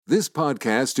This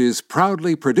podcast is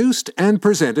proudly produced and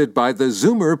presented by the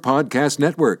Zoomer Podcast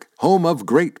Network, home of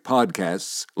great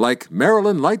podcasts like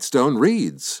Marilyn Lightstone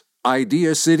Reads,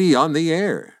 Idea City on the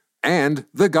Air, and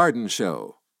The Garden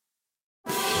Show.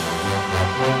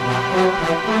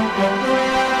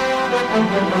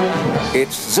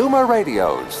 It's Zoomer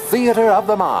Radio's Theater of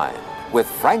the Mind with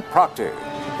Frank Proctor.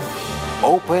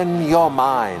 Open your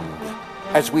mind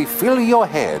as we fill your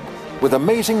head with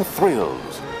amazing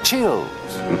thrills, chills,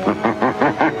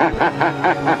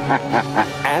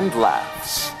 and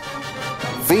laughs.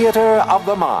 Theater of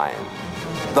the Mind.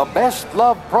 The best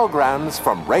love programs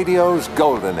from radio's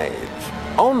golden age.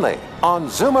 Only on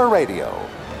Zoomer Radio.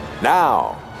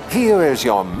 Now, here is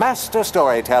your master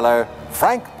storyteller,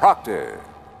 Frank Proctor.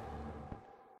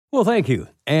 Well, thank you,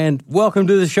 and welcome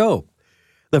to the show.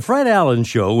 The Fred Allen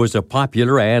Show was a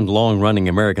popular and long-running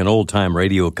American old-time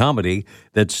radio comedy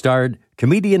that starred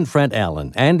comedian Fred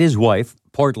Allen and his wife,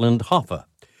 Portland Hoffa.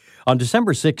 On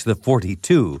December 6th of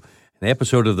 1942, an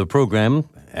episode of the program,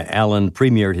 Allen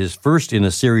premiered his first in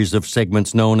a series of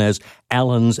segments known as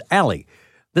Allen's Alley.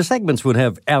 The segments would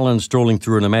have Allen strolling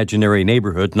through an imaginary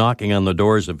neighborhood, knocking on the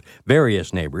doors of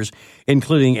various neighbors,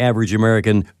 including average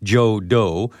American Joe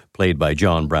Doe, played by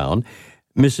John Brown,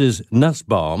 Mrs.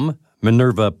 Nussbaum,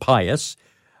 Minerva Pius,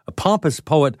 a pompous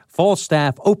poet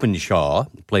Falstaff Openshaw,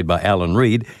 played by Alan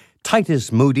Reed,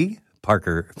 Titus Moody,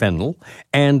 Parker Fennell,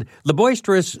 and the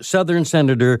boisterous Southern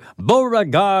Senator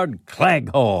Beauregard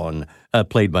Claghorn,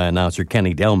 played by announcer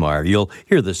Kenny Delmar. You'll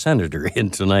hear the senator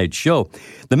in tonight's show.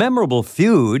 The memorable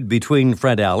feud between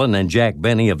Fred Allen and Jack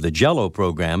Benny of the Jell-O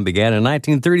program began in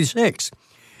 1936.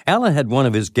 Allen had one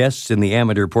of his guests in the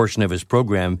amateur portion of his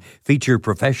program feature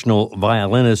professional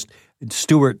violinist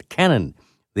Stuart Cannon.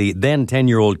 The then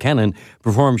 10-year-old Cannon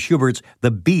performed Schubert's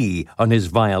The Bee on his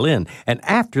violin, and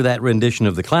after that rendition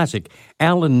of the classic,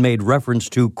 Allen made reference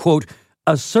to, quote,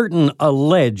 a certain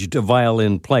alleged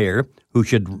violin player who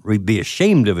should be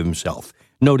ashamed of himself,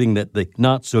 noting that the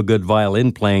not-so-good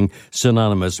violin playing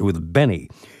synonymous with Benny.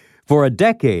 For a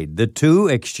decade, the two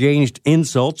exchanged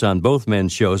insults on both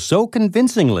men's shows so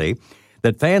convincingly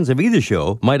that fans of either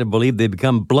show might have believed they'd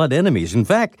become blood enemies. In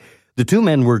fact, the two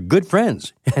men were good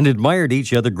friends and admired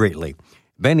each other greatly.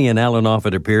 Benny and Allen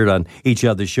often appeared on each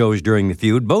other's shows during the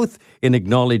feud, both in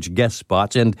acknowledged guest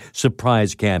spots and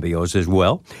surprise cameos as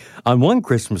well. On one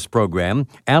Christmas program,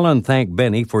 Allen thanked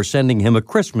Benny for sending him a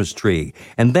Christmas tree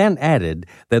and then added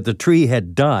that the tree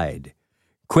had died.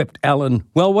 Quipped Allen,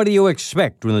 well, what do you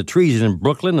expect when the tree's in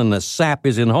Brooklyn and the sap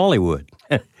is in Hollywood?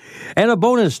 And a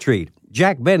bonus treat,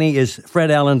 Jack Benny is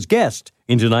Fred Allen's guest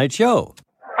in tonight's show.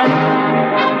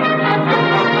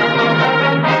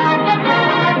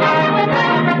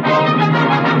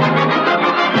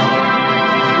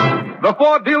 The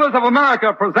Ford Dealers of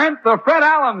America present The Fred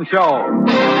Allen Show.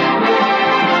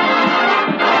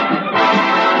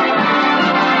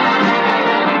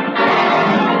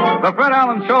 The Fred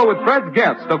Allen Show with Fred's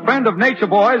guest, a friend of Nature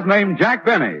Boys named Jack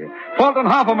Benny. Fulton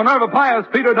Hoffa, Minerva Pius,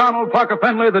 Peter Donald, Parker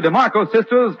Fennell, the DeMarco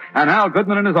sisters, and Al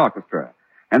Goodman and his orchestra.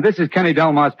 And this is Kenny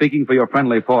Delmar speaking for your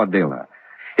friendly Ford dealer.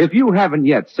 If you haven't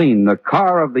yet seen the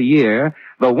car of the year,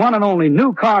 the one and only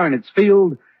new car in its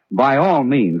field, by all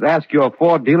means, ask your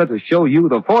Ford dealer to show you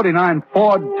the 49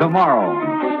 Ford Tomorrow.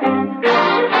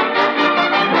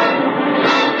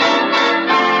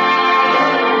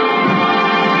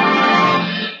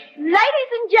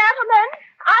 Ladies and gentlemen,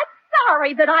 I'm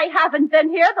sorry that I haven't been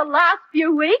here the last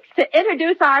few weeks to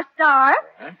introduce our star,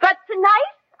 but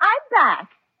tonight I'm back.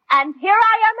 And here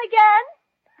I am again,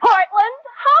 Portland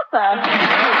Hoffa.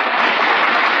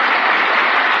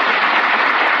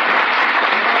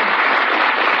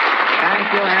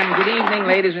 Thank you, and good evening,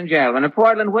 ladies and gentlemen.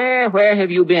 Portland, where have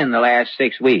you been the last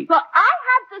 6 weeks? Well, I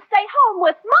had to stay home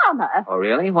with Mama. Oh,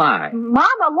 really? Why?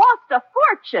 Mama lost a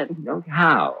fortune.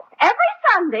 How? Every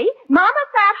Sunday, Mama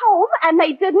sat home and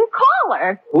they didn't call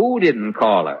her. Who didn't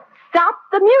call her? Stop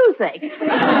the music.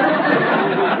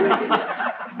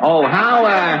 Oh, how,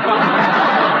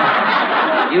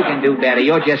 you can do better.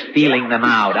 You're just feeling them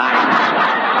out.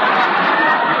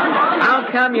 How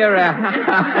come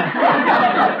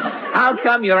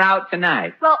you're out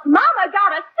tonight? Well, Mama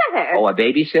got a sitter. Oh, a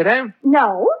babysitter?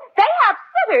 No, they have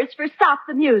sitters for Stop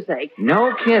the Music.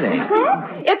 No kidding.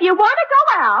 Mm-hmm. If you want to go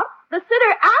out, the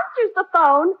sitter answers the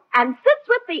phone and sits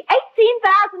with the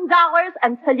 $18,000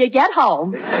 until you get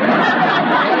home.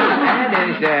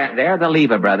 They're the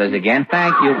Lever brothers again.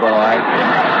 Thank you, boy.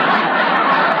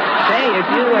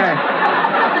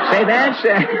 Say,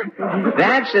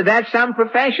 that's some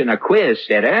profession, a quiz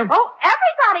sitter. Oh,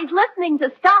 every Everybody's listening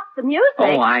to Stop the Music.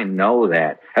 Oh, I know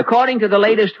that. According to the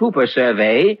latest Hooper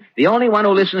survey, the only one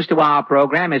who listens to our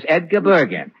program is Edgar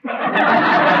Bergen.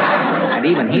 And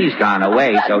even he's gone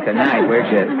away, so tonight we're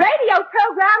just... Radio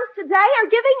programs today are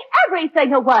giving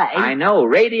everything away. I know.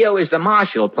 Radio is the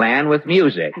Marshall Plan with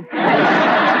music.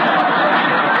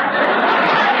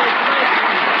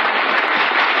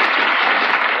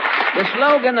 The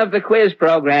slogan of the quiz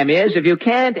program is, if you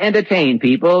can't entertain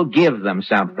people, give them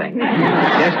something.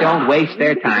 Just don't waste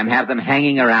their time. Have them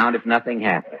hanging around if nothing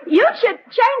happens. You should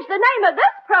change the name of this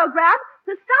program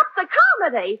to Stop the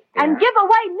Comedy and give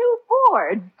away new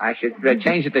Fords. I should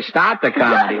change it to Stop the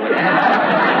Comedy.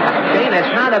 See,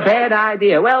 that's not a bad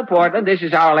idea. Well, Portland, this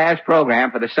is our last program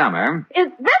for the summer. Is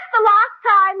this the last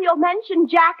time you'll mention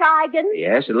Jack Eigen?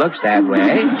 Yes, it looks that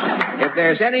way. If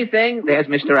there's anything... There's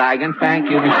Mr. Eigen. Thank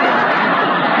you, Mr.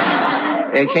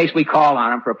 Eigen. In case we call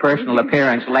on him for a personal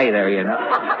appearance later, you know.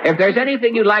 If there's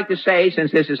anything you'd like to say,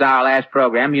 since this is our last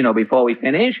program, you know, before we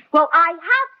finish. Well, I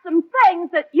have some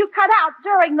things that you cut out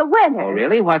during the winter. Oh,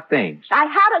 really? What things? I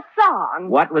had a song.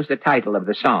 What was the title of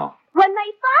the song? When they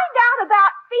find out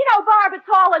about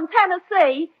phenobarbital in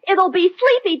Tennessee, it'll be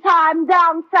sleepy time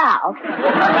down south.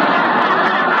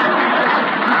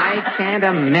 I can't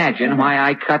imagine why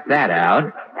I cut that out.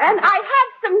 And I had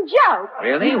some jokes.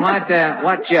 Really? What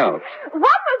jokes? One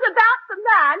was about the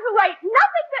man who ate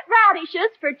nothing but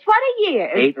radishes for 20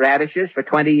 years. Ate radishes for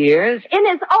 20 years? In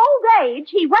his old age,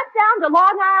 he went down to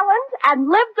Long Island and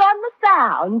lived on the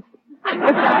Sound.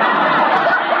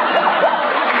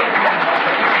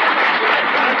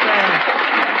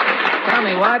 Tell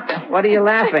me, what are you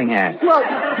laughing at? Well,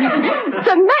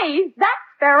 to me, that's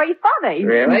very funny.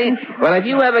 Really? Well, if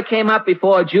you ever came up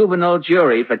before a juvenile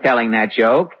jury for telling that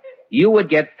joke, you would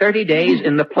get 30 days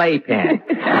in the playpen.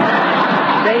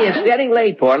 Say, it's getting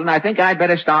late, Portland. I think I'd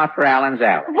better start for Allen's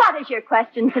Alley. What is your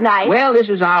question tonight? Well, this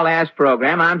is our last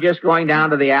program. I'm just going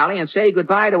down to the alley and say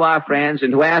goodbye to our friends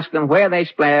and to ask them where they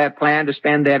plan to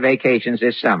spend their vacations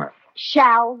this summer.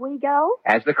 Shall we go?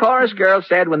 As the chorus girl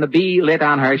said when the bee lit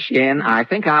on her shin, I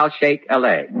think I'll shake a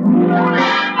leg.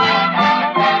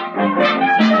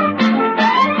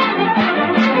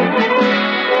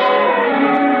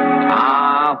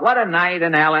 What a night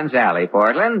in Allen's Alley,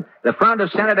 Portland. The front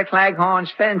of Senator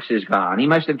Claghorn's fence is gone. He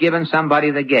must have given somebody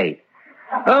the gate.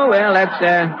 Oh, well,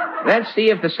 let's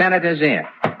see if the senator's in.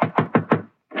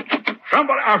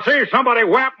 I see somebody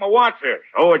whap my watches.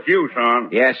 Oh, it's you, son.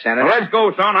 Yes, Senator. Well, let's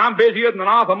go, son. I'm busier than an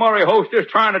Arthur Murray hostess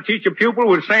trying to teach a pupil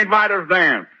with St. Vitus's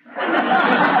dance.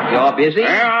 You're busy?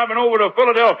 Yeah, I've been over to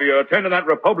Philadelphia attending that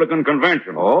Republican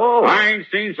convention. Oh. I ain't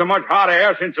seen so much hot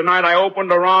air since the night I opened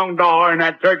the wrong door in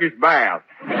that Turkish bath.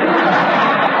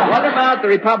 What about the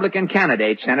Republican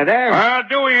candidate, Senator?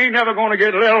 Dewey ain't never going to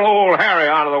get little old Harry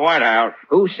out of the White House.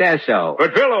 Who says so?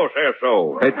 Petrillo says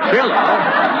so. Petrillo?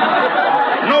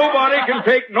 Nobody can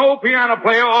take no piano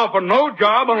player off of no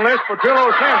job unless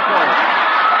Petrillo says so.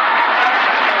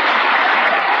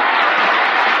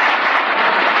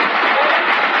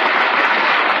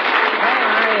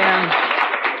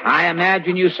 I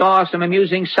imagine you saw some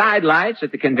amusing sidelights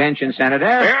at the convention, Senator.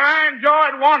 Yeah, I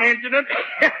enjoyed one incident.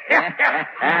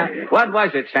 What was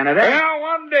it, Senator? Well,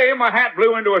 one day my hat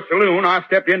blew into a saloon. I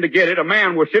stepped in to get it. A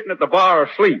man was sitting at the bar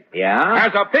asleep. Yeah?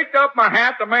 As I picked up my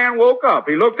hat, the man woke up.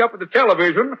 He looked up at the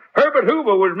television. Herbert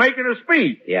Hoover was making a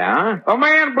speech. Yeah? A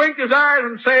man blinked his eyes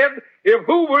and said, "If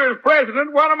Hoover is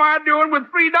president, what am I doing with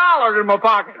 $3 in my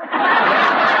pocket?"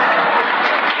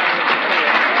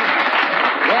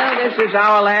 Well, this is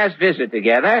our last visit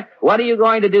together. What are you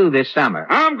going to do this summer?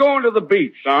 I'm going to the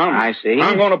beach, son. I see.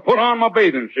 I'm going to put on my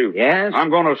bathing suit. Yes? I'm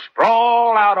going to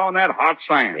sprawl out on that hot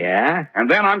sand. Yeah? And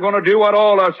then I'm going to do what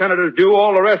all our senators do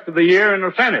all the rest of the year in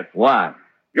the Senate. What?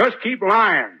 Just keep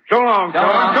lying. So long, son.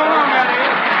 So long, Eddie.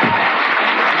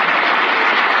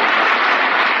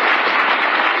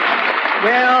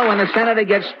 Well, when the senator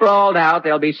gets sprawled out,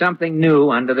 there'll be something new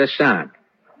under the sun.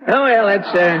 Oh, well,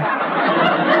 let's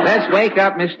wake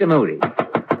up Mr. Moody.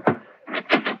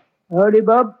 Howdy,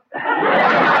 Bob.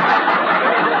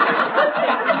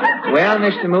 Well,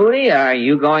 Mr. Moody, are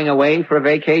you going away for a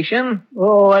vacation?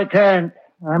 Oh, I can't.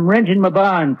 I'm renting my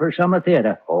barn for summer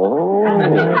theater. Oh.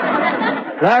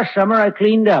 Last summer I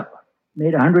cleaned up.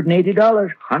 Made $180.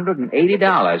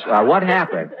 $180? What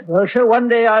happened? Well, sir, one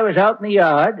day I was out in the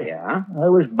yard. Yeah? I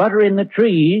was buttering the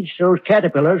trees so those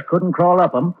caterpillars couldn't crawl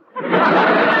up them.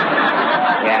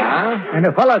 Yeah? And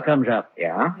a fella comes up.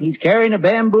 Yeah? He's carrying a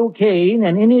bamboo cane,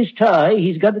 and in his tie,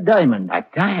 he's got a diamond. A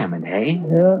diamond, eh?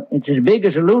 Yeah, it's as big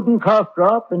as a Luton cough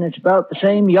drop, and it's about the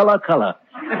same yellow color.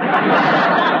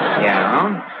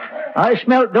 Yeah? I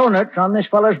smelt donuts on this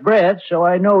fellow's breath, so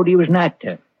I knowed he was an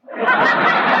actor.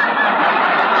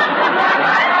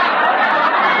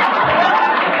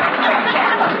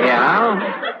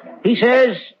 Yeah? He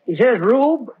says,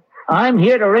 Rube, I'm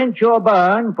here to rent your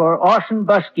barn for Orson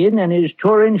Buskin and his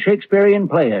touring Shakespearean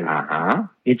players. Uh-huh.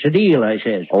 It's a deal, I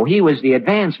says. Oh, he was the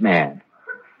advance man.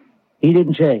 He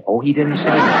didn't say. Oh, he didn't say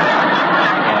that.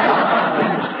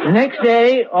 The next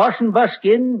day, Orson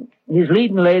Buskin, his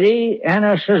leading lady,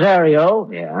 Anna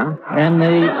Cesario, Yeah? and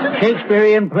the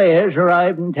Shakespearean players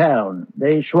arrived in town.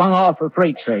 They swung off a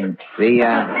freight train. The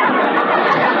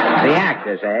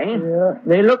actors, eh?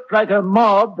 They looked like a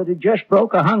mob that had just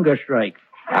broke a hunger strike.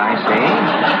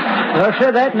 I Well,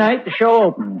 sir, that night the show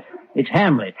opened. It's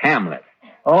Hamlet. see. Hamlet.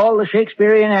 All the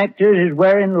Shakespearean actors is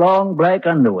wearing long black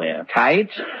underwear.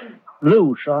 Tights?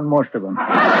 Loose on most of them. Oh.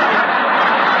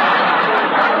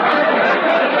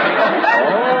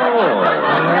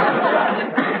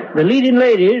 The leading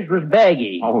ladies was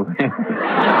baggy. Oh.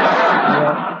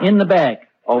 In the back.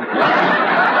 Oh.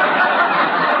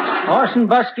 Orson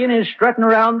Buskin is strutting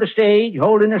around the stage,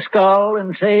 holding a skull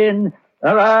and saying,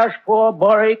 alas, poor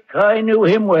Boric, I knew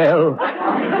him well.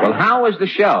 Well, how was the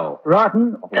show?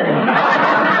 Rotten. The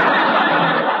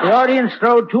audience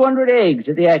throwed 200 eggs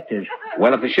at the actors.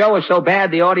 Well, if the show was so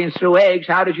bad the audience threw eggs,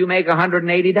 how did you make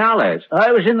 $180?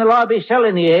 I was in the lobby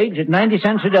selling the eggs at 90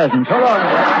 cents a dozen. So long.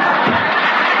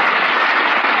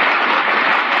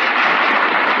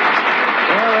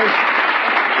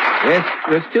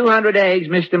 With 200 eggs,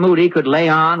 Mr. Moody could lay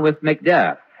on with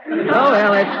McDuff. Oh,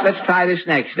 well, let's try this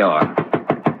next door. Howdy,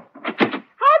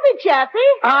 Jeffy.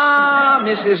 Ah,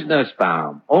 Mrs.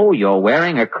 Nussbaum. Oh, you're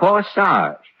wearing a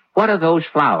corsage. What are those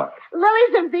flowers?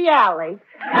 Lilies of the alley.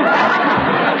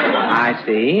 I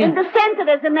see. In the center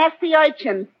there's a nasty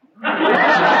urchin. Oh,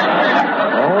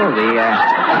 the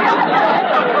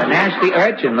nasty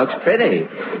urchin looks pretty.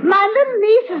 My little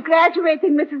niece is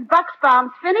graduating Mrs.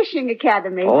 Bucksbaum's finishing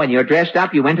academy. Oh, and you're dressed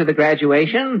up. You went to the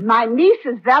graduation? My niece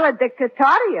is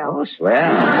valedictorian. Oh,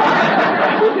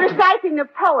 swell. She's reciting a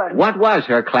poem. What was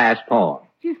her class poem?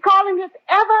 She's calling it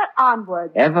Ever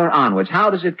Onward. Ever Onwards. How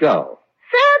does it go?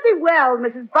 Fare thee well,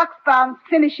 Mrs. Bucksbaum's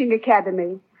finishing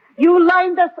academy. You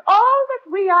learned us all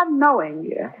that we are knowing.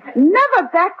 Yeah. Never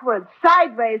backwards,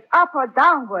 sideways, up or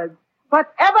downwards, but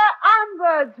ever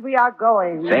onwards we are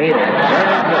going. Say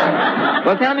that. Very good.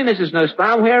 Well, tell me, Mrs.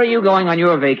 Nussbaum, where are you going on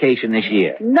your vacation this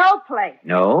year? No place.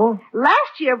 No?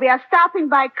 Last year we are stopping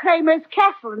by Kramer's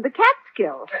Castle in the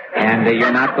Catskills. And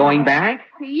you're not going back?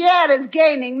 Pierre is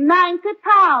gaining 90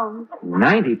 pounds.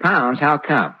 90 pounds? How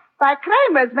come? By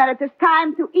Kramer's when it is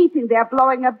time to eating, they are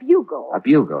blowing a bugle. A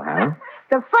bugle, huh?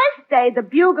 The first day the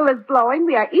bugle is blowing,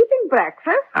 we are eating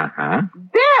breakfast. Uh-huh.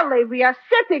 Barely we are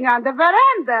sitting on the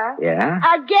veranda. Yeah?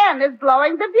 Again is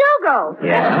blowing the bugle.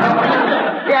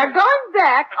 Yeah? They are going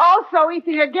back, also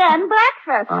eating again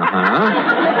breakfast.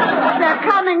 Uh-huh. They're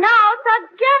coming out,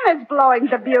 again is blowing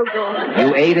the bugle.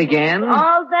 You ate again?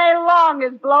 All day long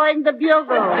is blowing the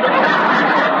bugle.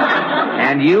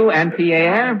 And you and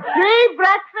Pierre? 3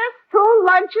 breakfasts, 2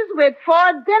 lunches with 4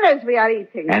 dinners we are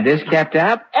eating. And this kept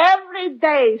up? Every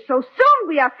day. So soon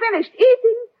we are finished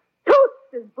eating,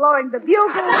 Toots is blowing the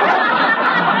bugle. Again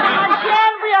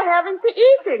we are having to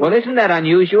eating. Well, isn't that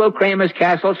unusual, Kramer's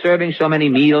Castle serving so many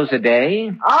meals a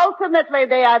day? Ultimately,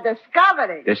 they are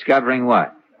discovering. Discovering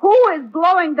what? Who is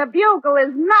blowing the bugle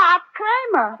is not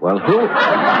Kramer. Well, who? Who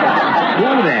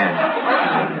then?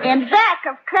 In back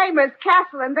of Kramer's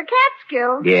Castle in the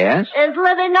Catskills Yes? is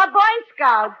living a Boy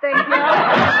Scout, think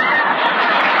you?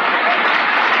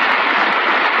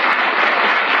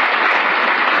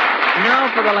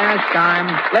 Now, for the last time,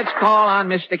 let's call on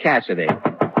Mr. Cassidy.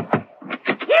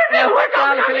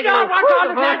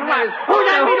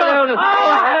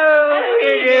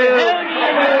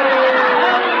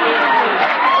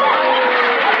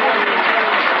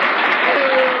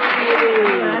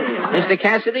 Mr.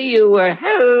 Cassidy, you,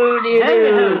 how do you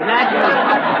do?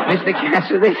 Mr.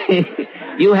 Cassidy,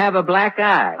 you have a black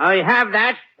eye. I have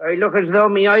that. I look as though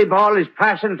my eyeball is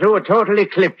passing through a total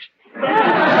eclipse.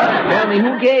 Tell me,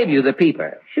 who gave you the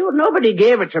peeper? Sure, nobody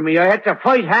gave it to me. I had to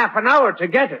fight half an hour to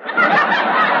get it.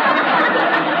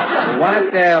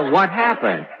 What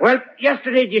happened? Well,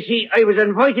 yesterday, you see, I was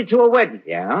invited to a wedding.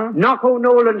 Yeah? Knocko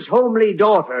Nolan's homely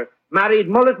daughter married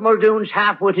Mullet Muldoon's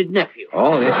half-witted nephew.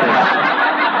 Oh, this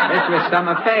was some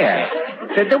affair.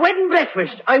 At the wedding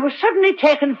breakfast, I was suddenly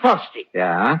taken frosty.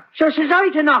 Yeah? So says I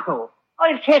to Knocko,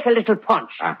 I'll take a little punch.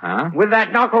 Uh-huh. With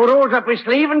that, Knocko rolls up his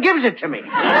sleeve and gives it to me.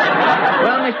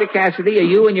 Well, Mr. Cassidy, are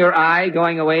you and your eye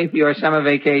going away for your summer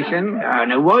vacation?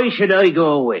 Now, why should I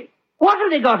go away? What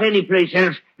have they got anyplace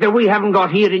else that we haven't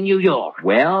got here in New York?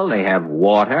 Well, they have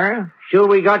water. Sure,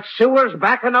 we got sewers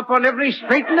backing up on every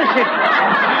street in the city.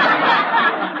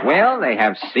 Well, they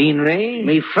have scenery.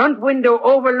 Me front window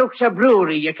overlooks a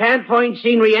brewery. You can't find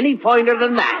scenery any finer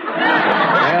than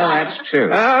that. Well, that's true.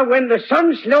 When the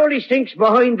sun slowly sinks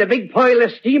behind the big pile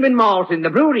of steaming malt in the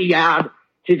brewery yard,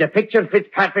 'tis a picture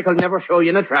Fitzpatrick will never show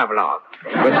you in a travelogue.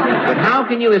 But how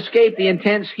can you escape the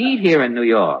intense heat here in New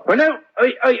York? Well, now,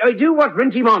 I do what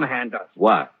Rinty Monaghan does.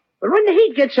 What? But when the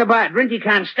heat gets so bad, Rinty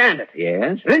can't stand it.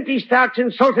 Yes? Rinty starts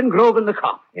insulting Grogan the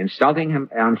cop. Insulting him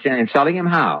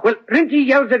how? Well, Rinty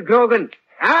yells at Grogan,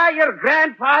 your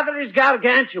grandfather is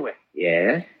gargantua.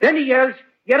 Yes? Then he yells,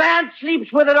 your aunt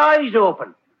sleeps with her eyes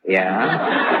open.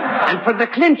 Yeah? And for the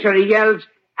clincher, he yells,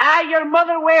 your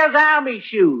mother wears army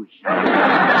shoes.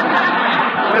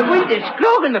 Well, with this,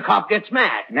 Grogan the cop gets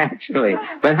mad. Naturally.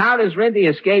 But how does Rinty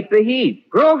escape the heat?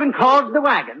 Grogan calls the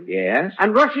wagon. Yes?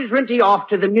 And rushes Rinty off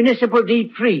to the municipal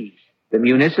deep freeze. The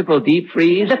municipal deep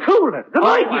freeze? The cooler. The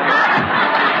Now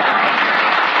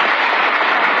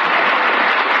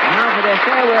for their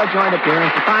farewell joint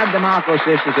appearance, the five DeMarco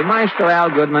sisters and Maestro Al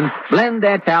Goodman blend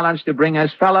their talents to bring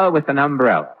us Fellow with an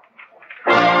Umbrella.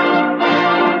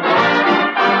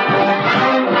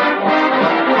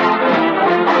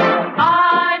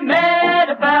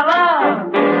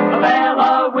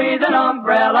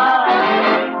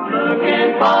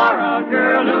 Looking for a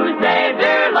girl who saved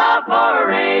her love for a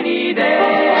rainy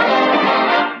day.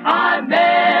 I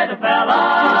met a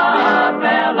fella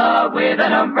with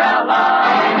an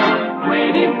umbrella,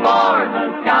 waiting for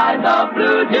the skies of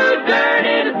blue to turn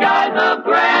into skies of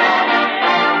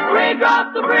gray.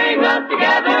 Raindrops will bring us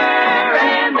together,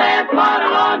 and that's what I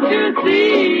long to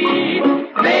see.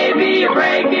 Maybe a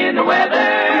break in the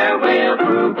weather will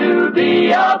prove to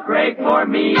be a break for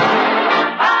me.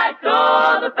 I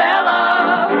saw the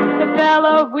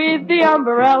fella with the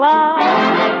umbrella.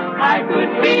 I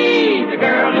could be the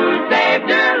girl who saved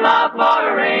her love for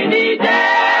a rainy day.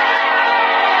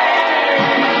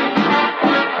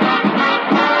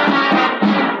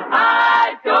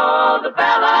 I told the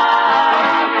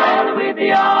fella with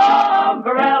the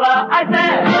umbrella, I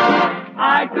said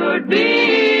I could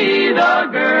be the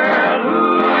girl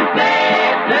who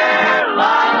saved her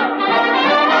love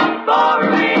for a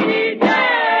rainy day.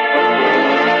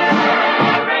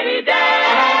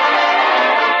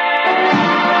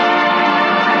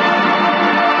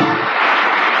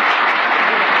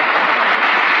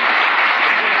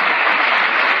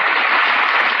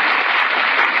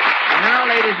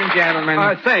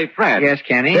 Gentlemen. Say, Fred. Yes,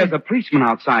 Kenny? There's a policeman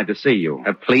outside to see you.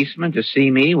 A policeman to see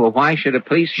me? Well, why should a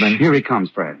policeman... Here he comes,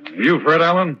 Fred. You, Fred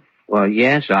Allen? Well,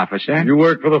 yes, officer. You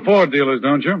work for the Ford dealers,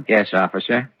 don't you? Yes,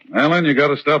 officer. Allen, you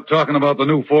gotta stop talking about the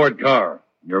new Ford car.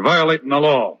 You're violating the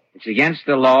law. It's against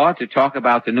the law to talk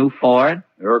about the new Ford?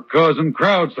 You're causing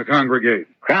crowds to congregate.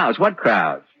 Crowds? What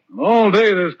crowds? All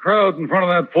day there's crowds in front of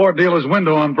that Ford dealer's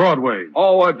window on Broadway.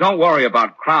 Oh, don't worry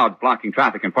about crowds blocking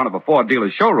traffic in front of a Ford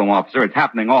dealer's showroom, officer. It's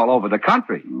happening all over the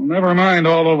country. Well, never mind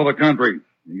all over the country.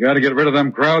 You gotta get rid of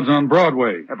them crowds on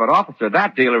Broadway. Yeah, but, officer,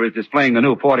 that dealer is displaying the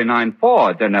new 49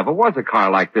 Ford. There never was a car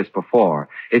like this before.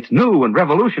 It's new and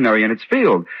revolutionary in its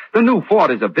field. The new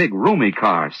Ford is a big, roomy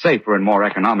car, safer and more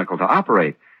economical to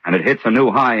operate. And it hits a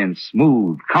new high in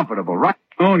smooth, comfortable ride.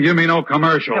 Don't give me no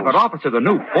commercials. Yeah, but, officer, the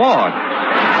new Ford...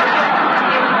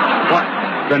 What?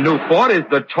 The new Ford is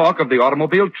the talk of the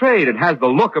automobile trade. It has the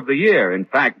look of the year. In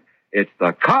fact, it's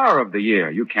the car of the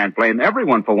year. You can't blame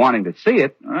everyone for wanting to see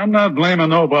it. I'm not blaming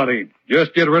nobody.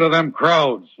 Just get rid of them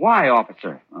crowds. Why,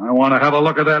 officer? I want to have a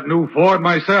look at that new Ford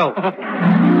myself.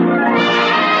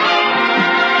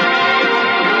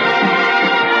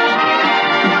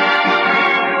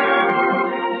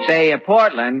 Say,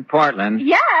 Portland.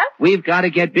 Yes? We've got to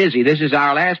get busy. This is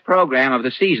our last program of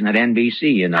the season at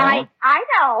NBC, you know. I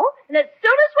know. And as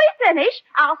soon as we finish,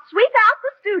 I'll sweep out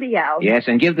the studio. Yes,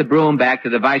 and give the broom back to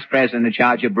the vice president in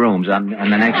charge of brooms on the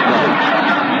next floor.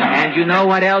 And you know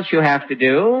what else you have to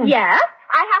do? Yes?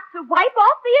 I have to wipe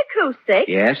off the acoustics.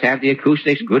 Yes, have the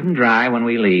acoustics good and dry when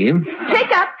we leave. Pick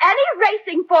up any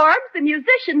racing forms the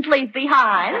musicians leave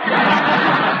behind.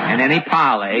 And any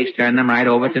parlays, turn them right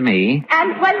over to me.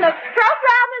 And when the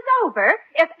program is over,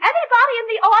 if anybody in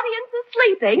the audience is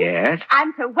sleeping, yes,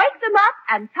 I'm to wake them up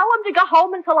and tell them to go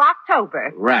home until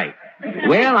October. Right.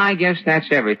 Well, I guess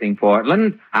that's everything,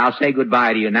 Portland. I'll say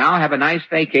goodbye to you now. Have a nice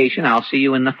vacation. I'll see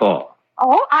you in the fall.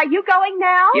 Oh, are you going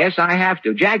now? Yes, I have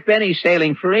to. Jack Benny's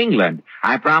sailing for England.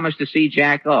 I promised to see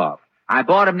Jack off. I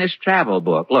bought him this travel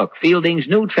book. Look, Fielding's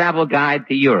new travel guide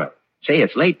to Europe. Say,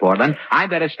 it's late, Portland. I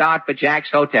better start for Jack's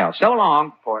hotel. So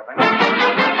long, Portland.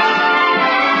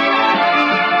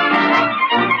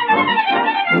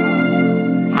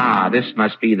 this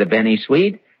must be the Benny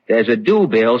suite. There's a due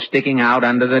bill sticking out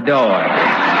under the door.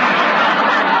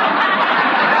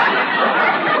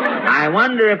 I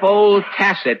wonder if old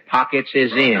Tacit Pockets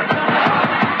is in.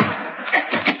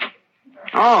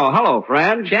 Oh, hello,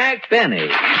 Fred. Jack Benny.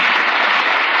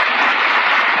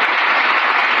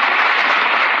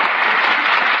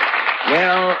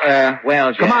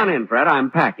 Well, Jack. Come on in, Fred.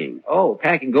 I'm packing. Oh,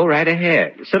 packing. Go right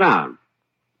ahead. Sit down.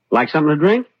 Like something to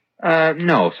drink?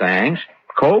 No, thanks.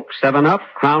 Coke, 7-Up,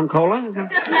 Crown Cola?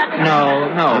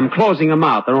 No. I'm closing them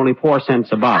out. They're only 4 cents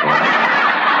a bottle.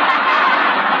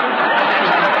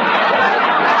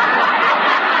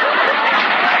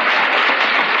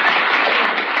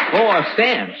 4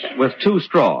 cents? With 2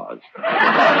 straws. 2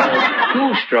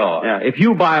 straws? Yeah, if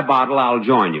you buy a bottle, I'll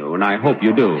join you, and I hope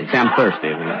you do. See, I'm thirsty.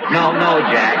 No,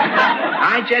 Jack.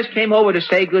 I just came over to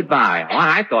say goodbye. Well,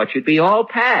 I thought you'd be all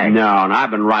packed. No, and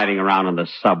I've been riding around on the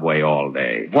subway all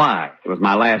day. Why? It was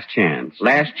my last chance.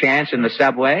 Last chance in the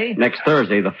subway? Next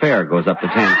Thursday, the fare goes up to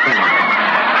 10 cents.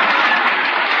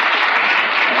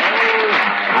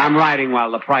 I'm riding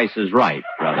while the price is right,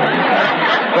 brother.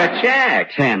 But, Jack.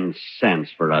 10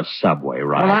 cents for a subway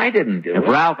ride. Well, I didn't do it. If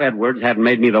Ralph Edwards hadn't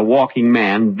made me the walking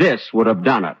man, this would have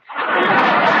done it. I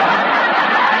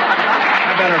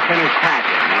better finish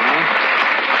packing,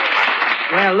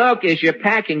 Well, look, as you're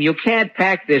packing, you can't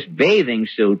pack this bathing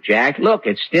suit, Jack. Look,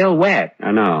 it's still wet.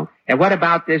 I know. And what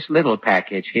about this little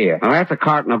package here? Well, that's a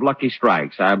carton of Lucky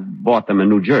Strikes. I bought them in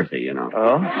New Jersey,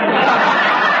 Oh?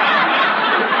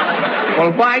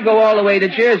 Well, why go all the way to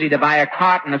Jersey to buy a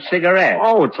carton of cigarettes?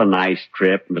 Oh, it's a nice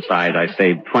trip. Besides, I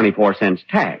saved 24 cents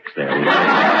tax there.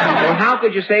 Well, how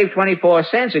could you save 24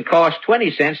 cents? It cost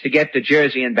 20 cents to get to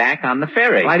Jersey and back on the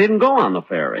ferry. Well, I didn't go on the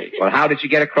ferry. Well, how did you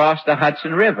get across the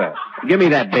Hudson River? Give me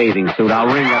that bathing suit. I'll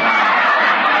ring it out.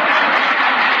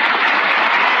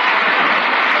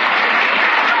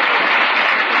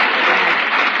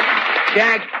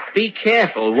 Jack, be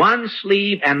careful. One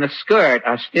sleeve and the skirt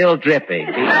are still dripping.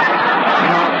 Well,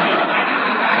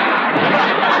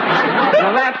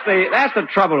 that's the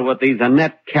trouble with these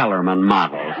Annette Kellerman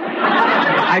models.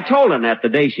 I told Annette the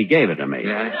day she gave it to me.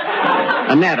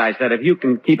 Yeah. Annette, I said, if you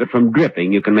can keep it from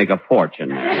dripping, you can make a fortune.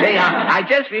 Say, I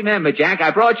just remembered, Jack,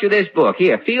 I brought you this book.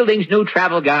 Here, Fielding's New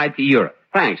Travel Guide to Europe.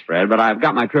 Thanks, Fred, but I've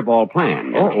got my trip all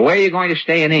planned. Oh, where are you going to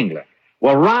stay in England?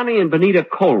 Well, Ronnie and Benita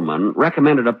Coleman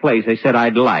recommended a place they said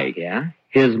I'd like. Yeah?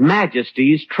 His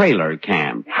Majesty's Trailer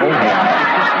Camp. Oh,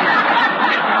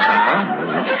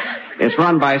 It's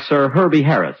run by Sir Herbie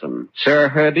Harrison. Sir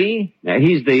Herbie?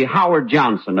 He's the Howard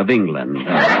Johnson of England.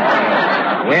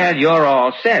 Well, you're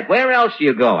all set. Where else are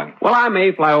you going? Well, I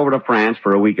may fly over to France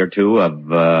for a week or two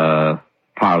of,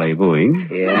 parley-vooing.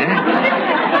 Yeah?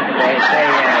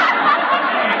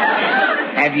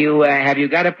 Have you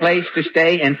got a place to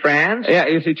stay in France? Yeah,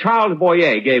 you see, Charles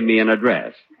Boyer gave me an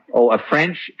address. Oh, a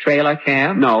French trailer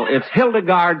camp? No, it's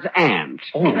Hildegard's aunt.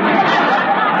 Oh.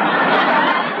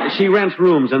 She rents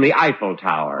rooms in the Eiffel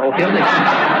Tower. Oh, Hildegard.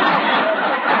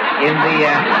 In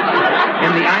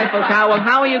the Eiffel Tower? Well,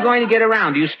 how are you going to get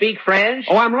around? Do you speak French?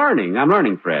 Oh, I'm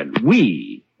learning, Fred.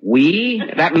 We?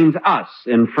 That means us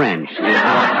in French.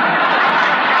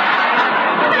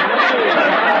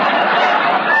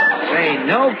 Say,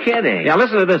 no kidding. Now,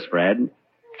 listen to this, Fred.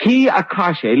 Qui a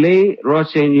caché les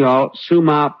renseignements sur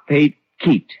ma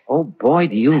petite? Oh, boy,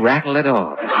 do you rattle it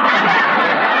off.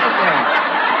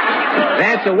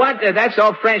 That's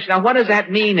all French. Now, what does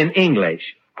that mean in English?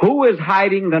 Who is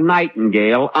hiding the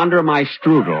nightingale under my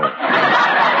strudel?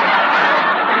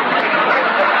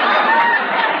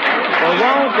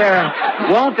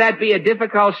 Well, won't that be a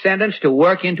difficult sentence to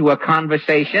work into a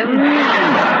conversation?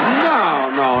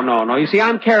 No. You see,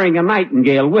 I'm carrying a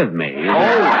nightingale with me.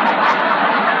 Oh.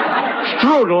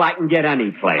 Strudel I can get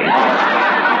any place.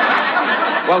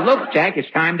 Well, look, Jack,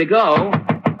 it's time to go.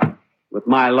 With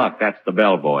my luck, that's the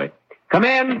bellboy. Come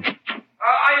in. Are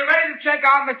you ready to check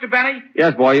out, Mr. Benny?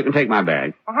 Yes, boy, you can take my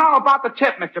bag. Well, how about the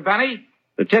tip, Mr. Benny?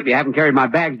 The tip, you haven't carried my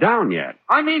bags down yet.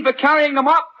 I mean for carrying them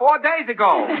up 4 days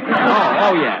ago.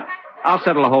 Oh, yeah. I'll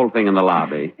settle the whole thing in the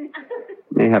lobby.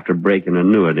 May have to break an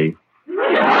annuity.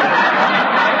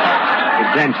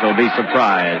 Then she'll be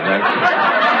surprised.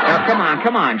 Now,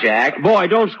 come on, Jack. Boy,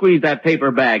 don't squeeze that paper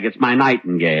bag. It's my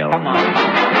nightingale. Come on.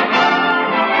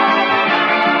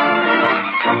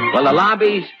 Well, the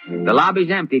lobby's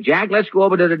empty. Jack, let's go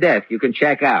over to the desk. You can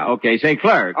check out. Okay, say,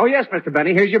 clerk. Oh, yes, Mr.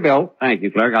 Benny. Here's your bill. Thank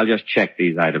you, clerk. I'll just check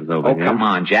these items over Oh, here. come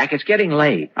on, Jack. It's getting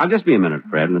late. I'll just be a minute,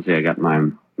 Fred. Let's see, I got my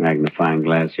magnifying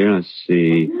glass here. Let's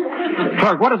see.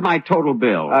 Clerk, what is my total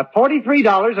bill?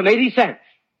 $43.80.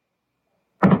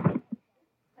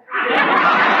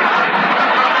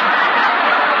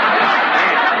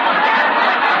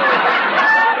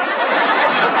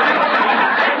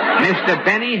 Mr.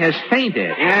 Benny has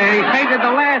fainted. Yeah, he fainted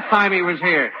the last time he was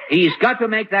here. He's got to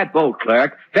make that boat,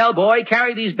 clerk. Bellboy,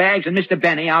 carry these bags and Mr.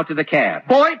 Benny out to the cab.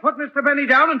 Boy, put Mr. Benny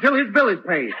down until his bill is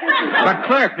paid. But,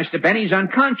 clerk, Mr. Benny's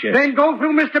unconscious. Then go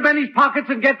through Mr. Benny's pockets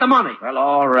and get the money. Well,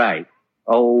 all right.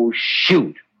 Oh,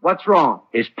 shoot. What's wrong?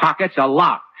 His pockets are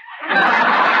locked.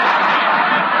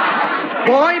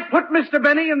 Boy, put Mr.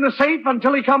 Benny in the safe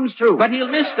until he comes to. But he'll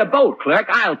miss the boat, clerk.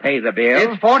 I'll pay the bill.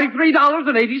 It's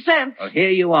 $43.80. Well,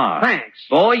 here you are. Thanks.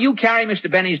 Boy, you carry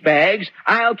Mr. Benny's bags.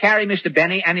 I'll carry Mr.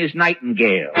 Benny and his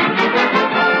nightingale.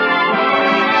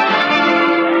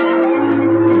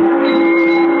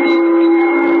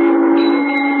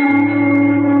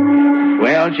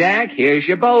 Well, Jack, here's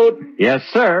your boat. Yes,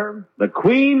 sir. The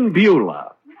Queen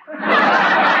Beulah.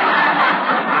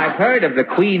 I've heard of the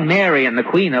Queen Mary and the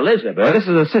Queen Elizabeth. Well, this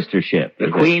is a sister ship. The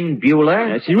Queen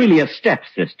Beulah? She's really a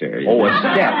stepsister. Oh, a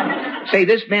step. Say,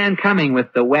 this man coming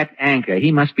with the wet anchor,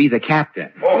 he must be the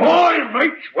captain. Ahoy,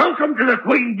 mates. Welcome to the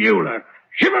Queen Beulah.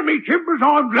 Shiver me timbers,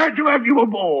 I'm glad to have you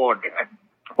aboard.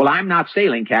 Well, I'm not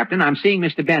sailing, Captain. I'm seeing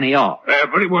Mr. Benny off.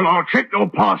 Very well, I'll check your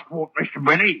passport, Mr.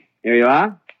 Benny. Here you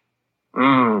are.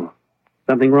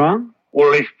 Something wrong?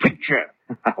 Well, this picture.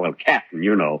 Well, Captain,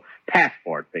 you know,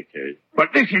 passport pictures.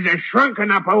 But this is a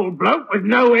shrunken up old bloke with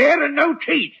no hair and no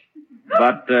teeth.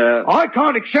 But, I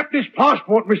can't accept this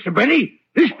passport, Mr. Benny.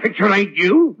 This picture ain't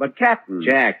you. But, Captain.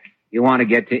 Jack, you want to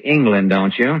get to England,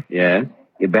 don't you? Yes.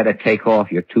 You better take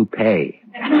off your toupee.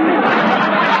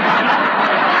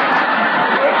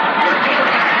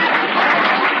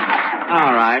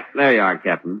 All right. There you are,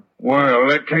 Captain. Well,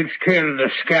 that takes care of the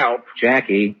scalp.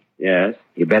 Jackie. Yes?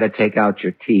 You better take out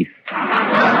your teeth.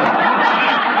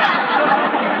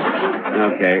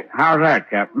 Okay. How's that,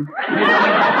 Captain?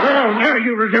 Well, now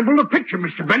you resemble the picture,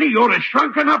 Mr. Benny. You're a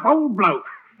shrunken up old bloke.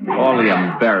 All the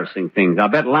embarrassing things. I'll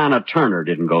bet Lana Turner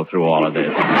didn't go through all of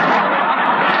this.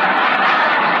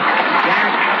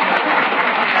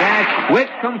 Jack, quit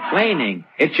complaining.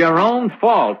 It's your own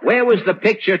fault. Where was the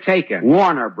picture taken?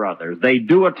 Warner Brothers. They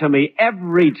do it to me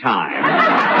every time.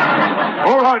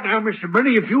 All right now, Mr.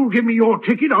 Benny, if you'll give me your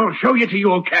ticket, I'll show you to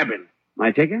your cabin.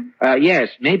 My ticket? Yes.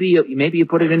 Maybe you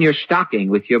put it in your stocking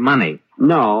with your money.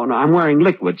 No, I'm wearing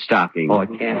liquid stockings. Oh, it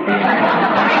can't be.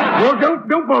 Well,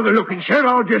 don't bother looking, sir.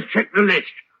 I'll just check the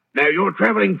list. Now, you're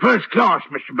traveling first class,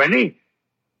 Mr. Benny.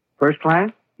 First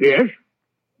class? Yes?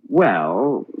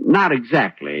 Well, not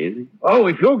exactly. Oh,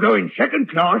 if you're going second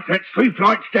class, that's 3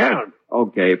 flights down.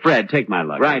 Okay, Fred, take my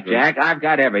luggage. Right, Jack. I've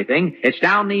got everything. It's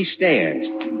down these stairs.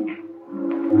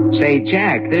 Say,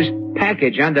 Jack, this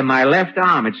package under my left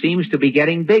arm, it seems to be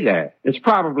getting bigger. It's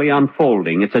probably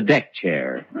unfolding. It's a deck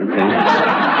chair.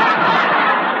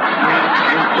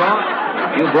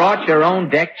 You brought your own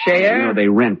deck chair? You know, they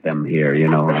rent them here, you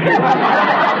know.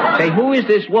 Say, who is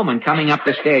this woman coming up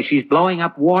the stairs? She's blowing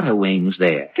up water wings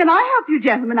there. Can I help you,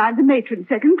 gentlemen? I'm the matron,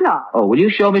 second class. Oh, will you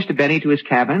show Mr. Benny to his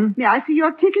cabin? May I see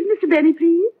your ticket, Mr. Benny,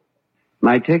 please?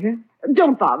 My ticket?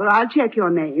 Don't bother. I'll check your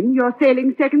name. You're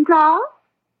sailing second class?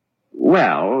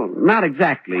 Well, not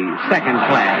exactly second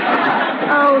class.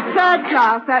 Oh, third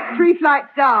class. That's 3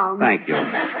 flights down. Thank you.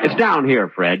 It's down here,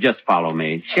 Fred. Just follow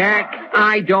me. Jack,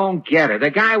 I don't get it. A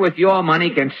guy with your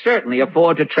money can certainly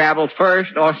afford to travel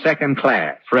first or second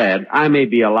class. Fred, I may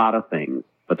be a lot of things,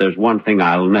 but there's one thing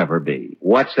I'll never be.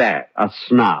 What's that? A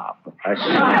snob. A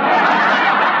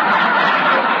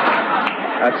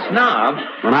snob?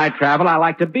 When I travel, I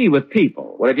like to be with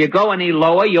people. Well, if you go any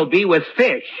lower, you'll be with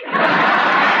fish.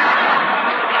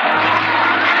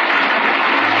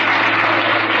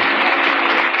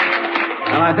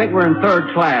 Well, I think we're in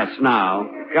third class now.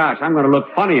 Gosh, I'm going to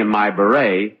look funny in my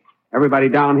beret. Everybody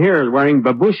down here is wearing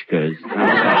babushkas.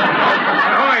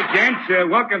 Ahoy, gents.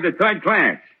 Welcome to third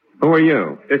class. Who are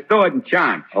you? The steward in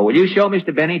charge. Oh, will you show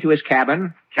Mr. Benny to his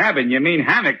cabin? Cabin? You mean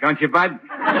hammock, don't you, Bud?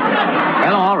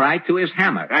 Well, all right, to his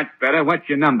hammock. That's better. What's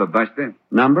your number, Buster?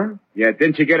 Number? Yeah,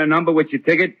 didn't you get a number with your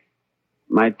ticket?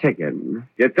 My ticket?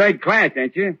 You're third class,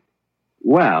 ain't you?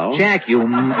 Well... Jack, you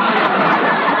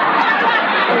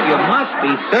must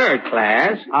be third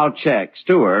class. I'll check.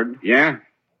 Steward. Yeah?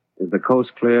 Is the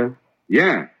coast clear?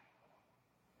 Yeah.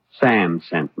 Sam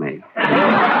sent me. Oh,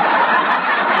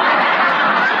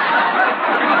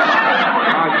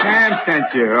 Sam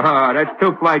sent you. Oh, that's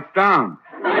 2 flights down.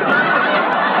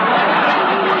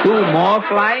 2 more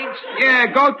flights? Yeah,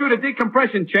 go through the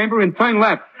decompression chamber and turn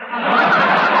left.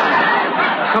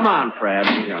 Come on, Fred.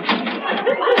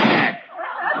 Jack,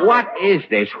 what is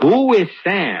this? Who is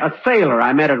Sam? A sailor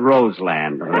I met at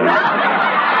Roseland. He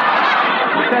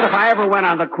said if I ever went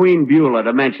on the Queen Beulah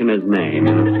to mention his name.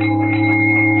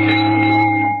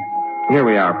 Here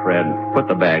we are, Fred. Put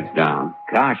the bags down.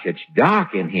 Gosh, it's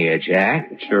dark in here,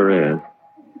 Jack. It sure is.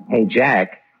 Hey,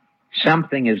 Jack,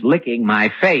 something is licking my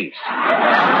face.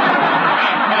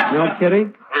 No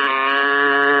kidding?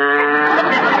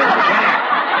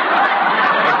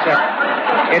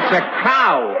 It's a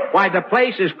cow. Why, the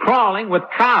place is crawling with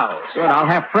cows. Good, I'll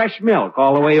have fresh milk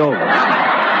all the way over.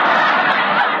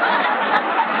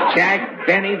 Jack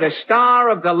Benny, the star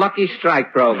of the Lucky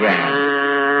Strike program.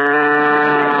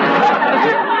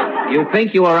 You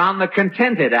think you are on the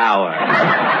Contented Hour.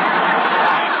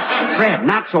 Fred,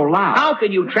 not so loud. How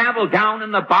can you travel down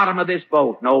in the bottom of this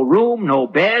boat? No room, no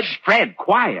bed. Fred,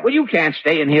 quiet. Well, you can't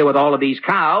stay in here with all of these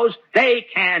cows. They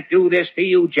can't do this to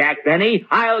you, Jack Benny.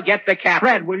 I'll get the captain.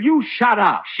 Fred, will you shut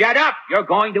up? Shut up. You're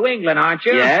going to England, aren't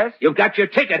you? Yes. You've got your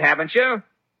ticket, haven't you?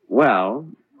 Well,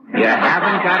 You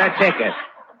haven't got a ticket.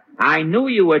 I knew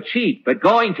you were cheap, but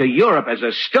going to Europe as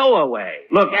a stowaway.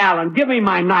 look, Alan, give me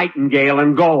my nightingale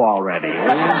and go already.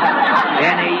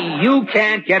 Benny, you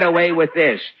can't get away with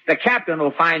this. The captain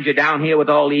will find you down here with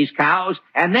all these cows,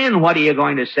 and then what are you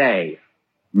going to say?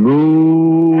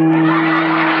 Moo.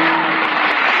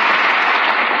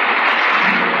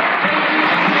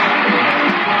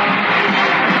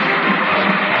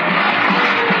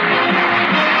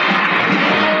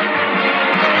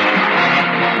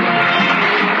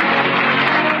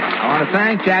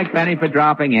 Thank Jack Benny for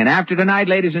dropping in. After tonight,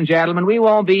 ladies and gentlemen, we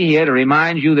won't be here to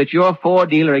remind you that your Ford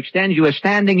dealer extends you a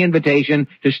standing invitation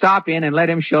to stop in and let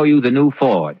him show you the new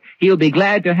Ford. He'll be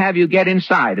glad to have you get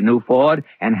inside a new Ford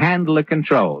and handle the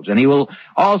controls. And he will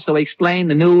also explain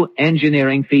the new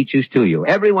engineering features to you.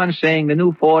 Everyone's saying the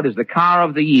new Ford is the car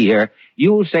of the year.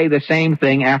 You'll say the same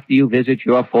thing after you visit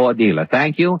your Ford dealer.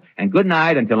 Thank you, and good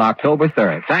night until October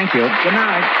 3rd. Thank you. Good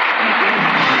night.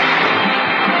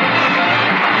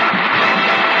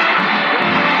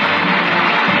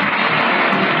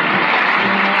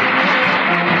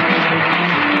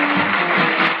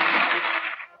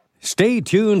 Stay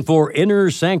tuned for Inner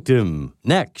Sanctum,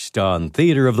 next on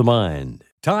Theater of the Mind.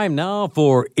 Time now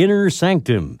for Inner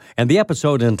Sanctum, and the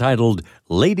episode entitled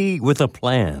Lady with a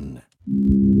Plan.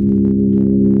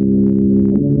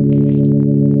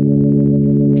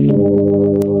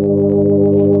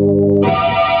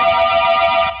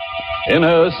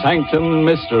 Inner Sanctum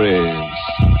Mysteries.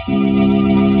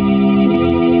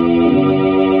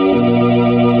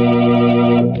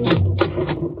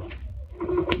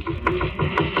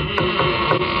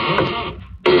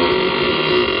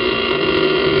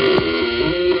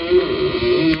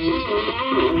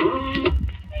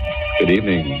 Good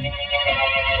evening,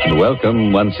 and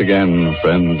welcome once again,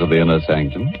 friends of the Inner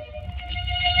Sanctum.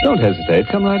 Don't hesitate,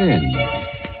 come right in.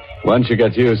 Once you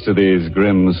get used to these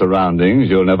grim surroundings,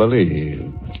 you'll never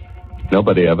leave.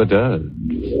 Nobody ever does.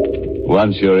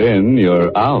 Once you're in,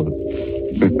 you're out.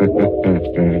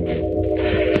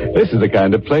 This is the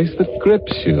kind of place that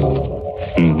grips you.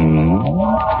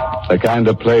 The kind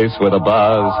of place where the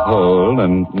bars hold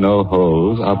and no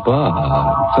holes are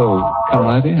barred. So come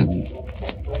right in.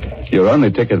 Your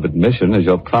only ticket of admission is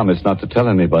your promise not to tell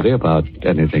anybody about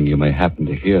anything you may happen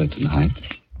to hear tonight.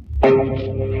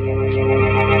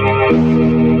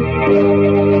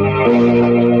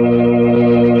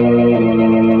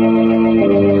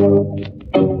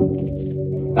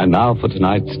 And now for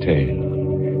tonight's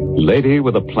tale, Lady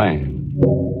with a Plan.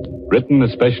 Written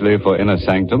especially for Inner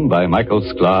Sanctum by Michael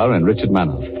Sklar and Richard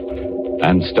Manoff,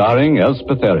 and starring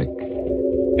Elspeth Eric.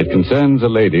 It concerns a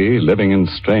lady living in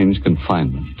strange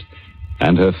confinement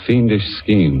and her fiendish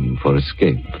scheme for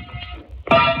escape.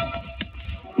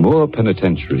 Moore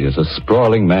Penitentiary is a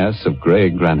sprawling mass of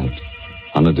gray granite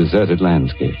on a deserted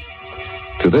landscape.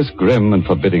 To this grim and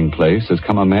forbidding place has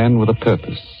come a man with a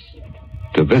purpose,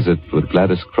 to visit with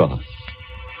Gladys Cross.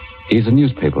 He's a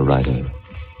newspaper writer,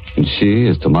 and she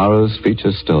is tomorrow's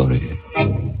feature story.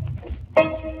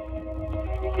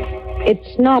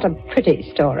 It's not a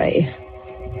pretty story.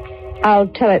 I'll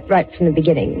tell it right from the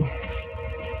beginning.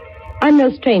 I'm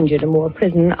no stranger to Moore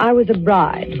Prison. I was a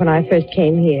bride when I first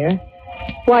came here,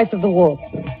 wife of the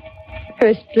warden,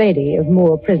 first lady of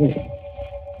Moore Prison.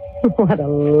 What a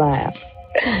laugh.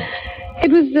 It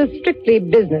was a strictly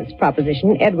business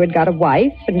proposition. Edward got a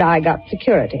wife, and I got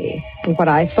security, and what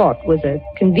I thought was a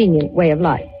convenient way of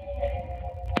life.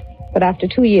 But after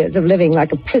 2 years of living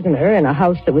like a prisoner in a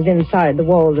house that was inside the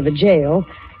walls of a jail,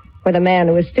 with a man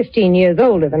who was 15 years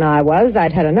older than I was,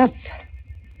 I'd had enough.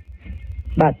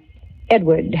 But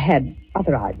Edward had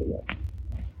other ideas.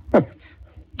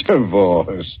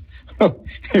 Divorce.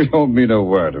 You don't mean a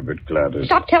word of it, Gladys.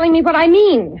 Stop telling me what I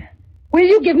mean. Will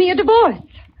you give me a divorce?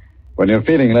 When you're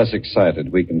feeling less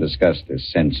excited, we can discuss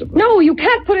this sensibly. No, you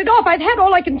can't put it off. I've had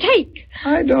all I can take.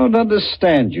 I don't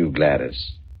understand you,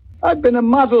 Gladys. I've been a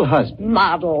model husband.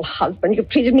 Model husband. You've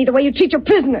treated me the way you treat your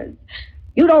prisoners.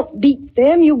 You don't beat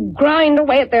them. You grind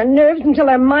away at their nerves until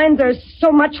their minds are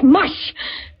so much mush.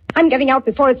 I'm getting out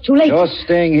before it's too late. You're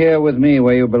staying here with me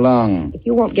where you belong. If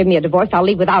you won't give me a divorce, I'll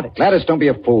leave without it. Gladys, don't be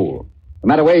a fool. No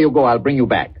matter where you go, I'll bring you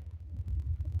back.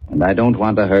 And I don't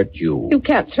want to hurt you. You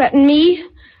can't threaten me.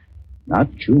 Not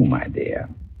you, my dear.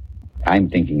 I'm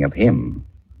thinking of him.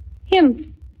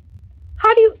 Him?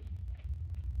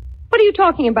 What are you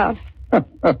talking about?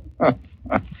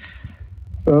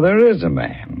 So there is a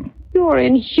man. You're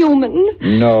inhuman.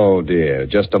 No, dear.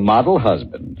 Just a model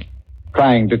husband.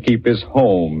 Trying to keep his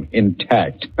home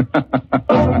intact.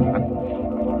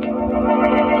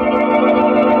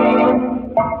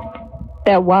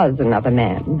 There was another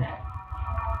man.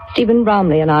 Stephen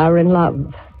Bromley and I were in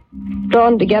love.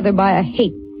 Drawn together by a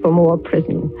hate for more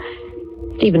prison.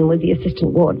 Stephen was the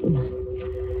assistant warden.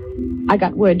 I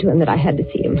got word to him that I had to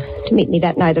see him, to meet me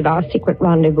that night at our secret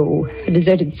rendezvous, a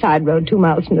deserted side road 2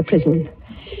 miles from the prison.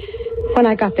 When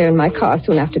I got there in my car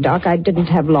soon after dark, I didn't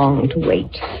have long to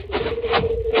wait.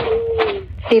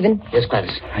 Stephen? Yes,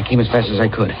 Gladys. I came as fast as I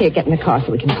could. Here, get in the car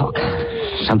so we can talk.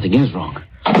 Something is wrong.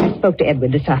 I spoke to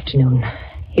Edward this afternoon.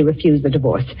 He refused the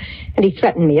divorce, and he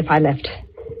threatened me if I left.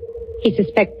 He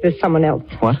suspects there's someone else.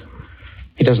 What?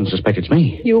 He doesn't suspect it's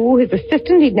me. You, his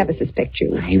assistant, he'd never suspect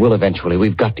you. He will eventually.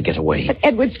 We've got to get away. But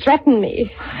Edward threatened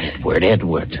me.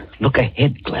 Edward. Look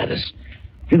ahead, Gladys.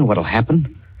 You know what'll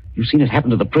happen? You've seen it happen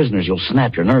to the prisoners. You'll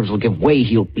snap. Your nerves will give way.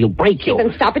 He'll break you.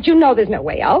 Then stop it. You know there's no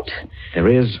way out. There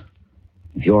is.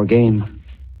 If you're game.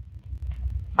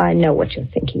 I know what you're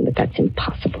thinking, but that's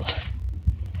impossible.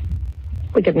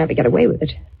 We could never get away with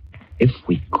it. If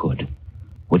we could,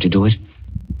 would you do it?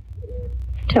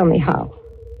 Tell me how.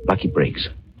 Bucky Briggs.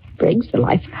 Briggs, the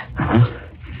lifer? Uh-huh.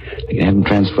 I can have him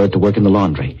transferred to work in the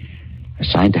laundry.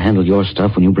 Assigned to handle your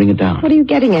stuff when you bring it down. What are you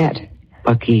getting at?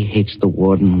 Bucky hates the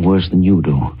warden worse than you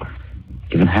do.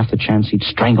 Given half the chance, he'd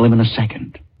strangle him in a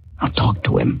second. Now talk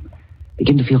to him.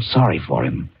 Begin to feel sorry for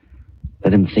him.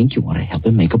 Let him think you want to help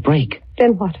him make a break.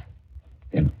 Then what?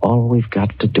 Then all we've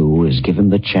got to do is give him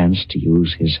the chance to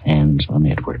use his hands on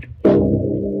Edward.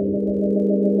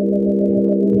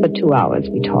 For 2 hours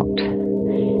we talked.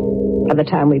 By the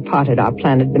time we parted, our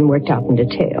plan had been worked out in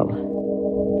detail.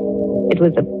 It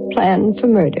was a plan for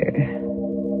murder.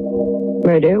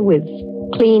 Murder with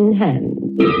clean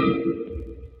hands.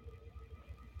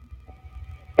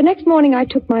 The next morning, I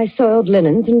took my soiled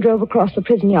linens and drove across the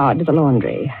prison yard to the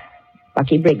laundry.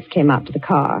 Bucky Briggs came out to the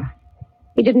car.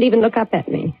 He didn't even look up at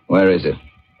me. Where is it?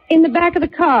 In the back of the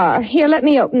car. Here, let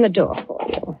me open the door for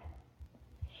you.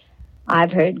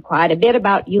 I've heard quite a bit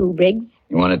about you, Briggs.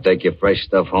 You want to take your fresh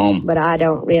stuff home? But I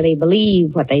don't really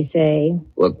believe what they say.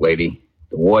 Look, lady,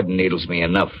 the warden needles me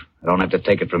enough. I don't have to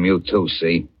take it from you, too,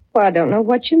 see? Well, I don't know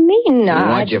what you mean. You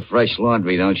want your fresh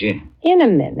laundry, don't you? In a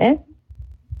minute.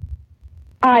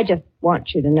 I just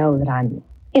want you to know that I'm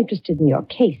interested in your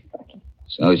case, Bucky.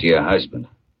 So's your husband.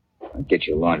 I'll get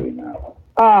your laundry now.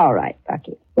 All right,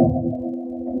 Bucky.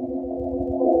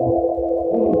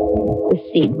 The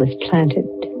seed was planted.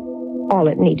 All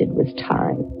it needed was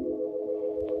time.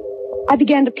 I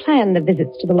began to plan the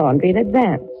visits to the laundry in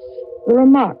advance. The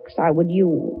remarks I would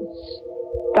use,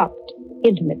 dropped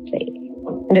intimately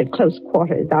and at close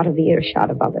quarters out of the earshot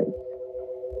of others.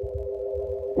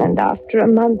 And after a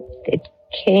month, it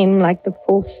came like the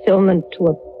fulfillment to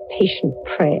a patient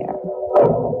prayer.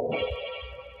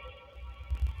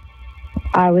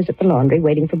 I was at the laundry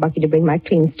waiting for Bucky to bring my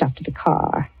clean stuff to the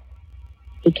car.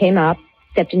 He came out,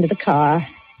 stepped into the car,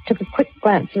 took a quick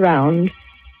glance around,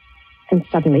 and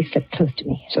suddenly slipped close to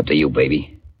me. It's up to you,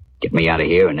 baby. Get me out of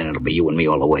here, and then it'll be you and me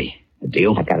all the way. A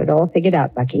deal? I've got it all figured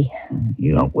out, Bucky.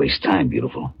 You don't waste time,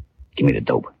 beautiful. Give me the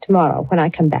dope. Tomorrow, when I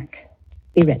come back.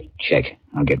 Be ready. Check.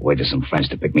 I'll get word to some friends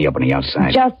to pick me up on the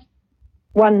outside. Just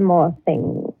one more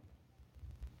thing.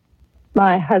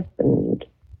 My husband.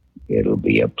 It'll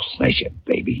be a pleasure,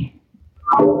 baby.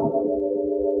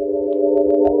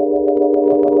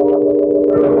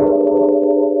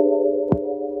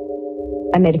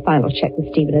 I made a final check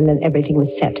with Stephen, and then everything was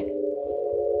set.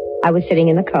 I was sitting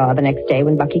in the car the next day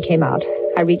when Bucky came out.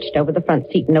 I reached over the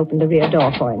front seat and opened the rear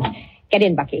door for him. Get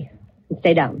in, Bucky. And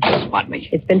stay down. Spot me.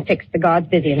 It's been fixed. The guard's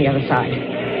busy on the other side.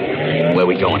 Where are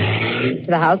we going? To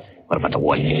the house. What about the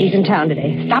warden? He's in town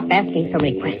today. Stop asking so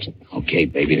many questions. Okay,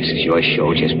 baby, this is your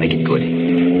show. Just make it good.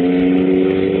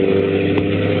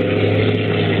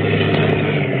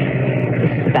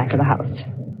 This is the back of the house.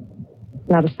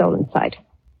 Not a soul in sight.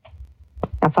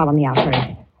 Now follow me out,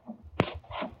 hurry.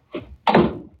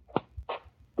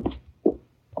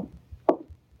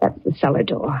 cellar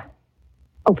door.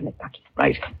 Open it, Bucky.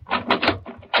 Right.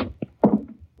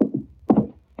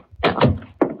 Now,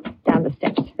 down the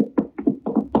steps.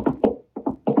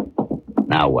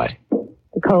 Now what?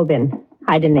 The coal bin.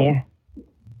 Hide in there.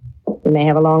 You may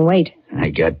have a long wait. I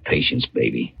got patience,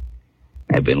 baby.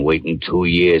 I've been waiting 2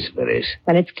 years for this.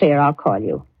 When it's clear, I'll call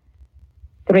you.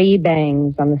 3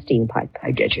 bangs on the steam pipe.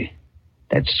 I get you.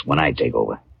 That's when I take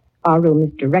over. Our room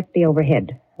is directly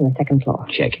overhead on the 2nd floor.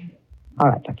 Check. All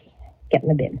right, Bucky. Get in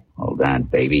the bin. Hold on,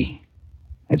 baby.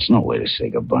 That's no way to say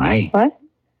goodbye. What?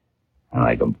 I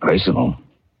like them personal.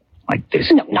 Like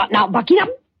this. No, not now, Bucky. No.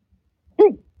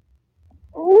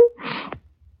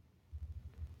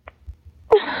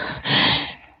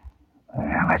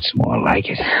 Well, that's more like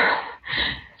it.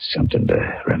 Something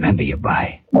to remember you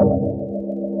by.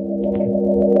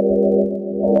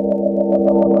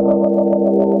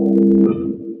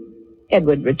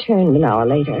 Edward returned an hour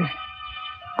later.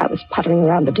 I was puttering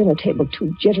around the dinner table,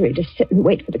 too jittery to sit and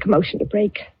wait for the commotion to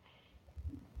break.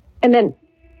 And then,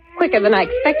 quicker than I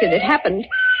expected, it happened.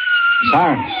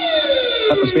 Siren,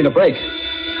 that must be the break.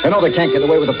 I know they can't get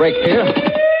away with a break here.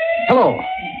 Hello.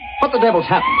 What the devil's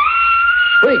happened?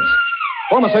 Briggs,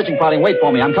 form a searching party and wait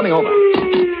for me. I'm coming over.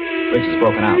 Briggs is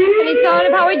broken out. Any sign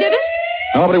of how he did it?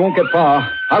 Nobody won't get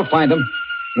far. I'll find him.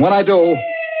 And when I do,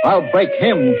 I'll break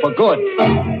him for good.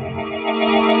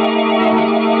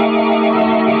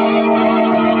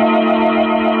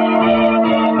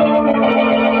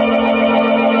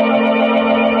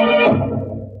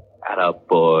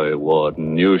 Boy,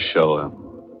 Warden, you show him.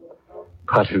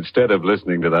 But instead of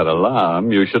listening to that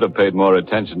alarm, you should have paid more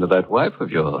attention to that wife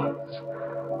of yours.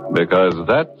 Because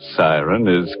that siren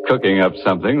is cooking up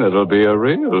something that'll be a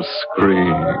real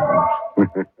scream.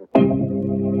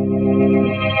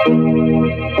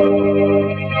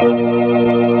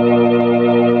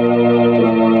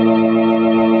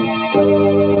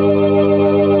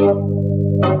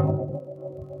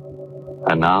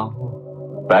 And now,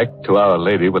 back to Our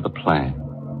Lady with a plan.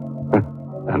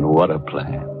 And what a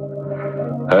plan.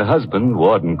 Her husband,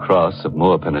 Warden Cross of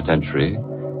Moore Penitentiary,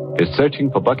 is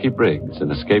searching for Bucky Briggs,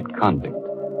 an escaped convict.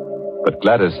 But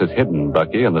Gladys has hidden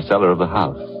Bucky in the cellar of the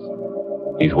house.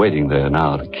 He's waiting there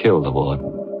now to kill the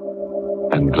warden.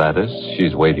 And Gladys,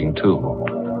 she's waiting too,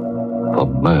 for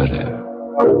murder.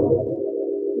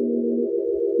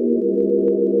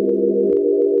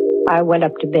 I went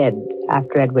up to bed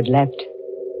after Edward left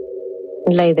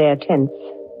and lay there tense.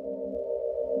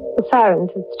 The sirens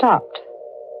had stopped.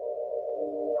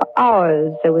 For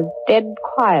hours, there was dead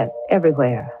quiet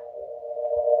everywhere.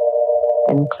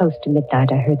 Then close to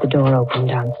midnight, I heard the door open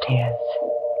downstairs.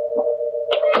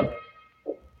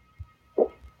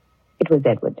 It was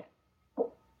Edward.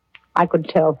 I could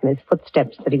tell from his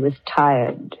footsteps that he was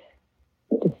tired,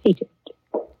 defeated.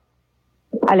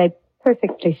 I lay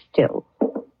perfectly still,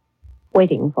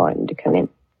 waiting for him to come in.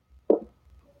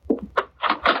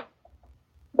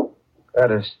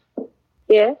 Gladys,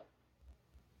 Yes?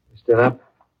 you still up?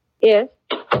 Yes?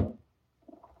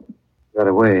 Got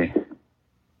away.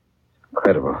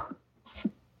 Incredible.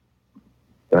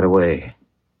 Got away.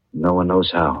 No one knows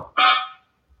how.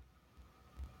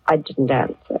 I didn't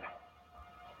answer.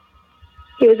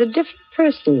 He was a different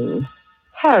person,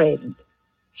 harried,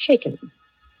 shaken.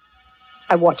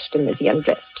 I watched him as he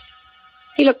undressed.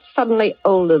 He looked suddenly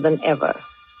older than ever,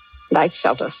 and I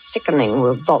felt a sickening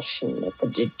revulsion at the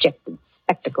dejected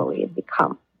spectacle he had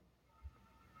become.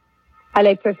 I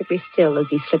lay perfectly still as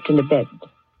he slipped into bed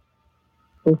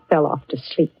and fell off to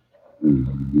sleep.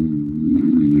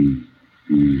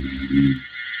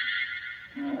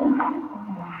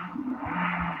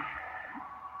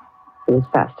 He was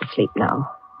fast asleep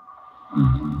now.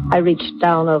 I reached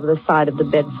down over the side of the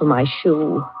bed for my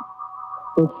shoe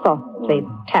and softly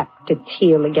tapped its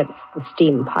heel against the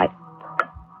steam pipe.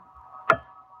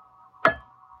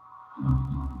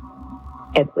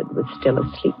 Edward was still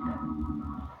asleep.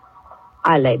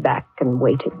 I lay back and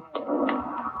waited.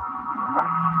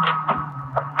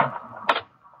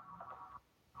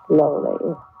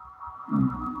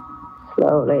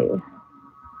 Slowly.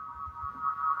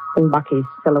 And Bucky's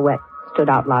silhouette stood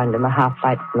outlined in the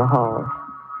half-light from the hall.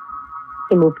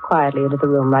 He moved quietly into the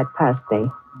room right past me.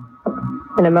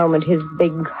 In a moment, his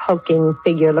big, hulking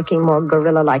figure, looking more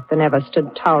gorilla-like than ever,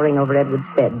 stood towering over Edward's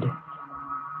bed.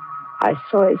 I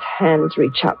saw his hands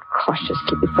reach out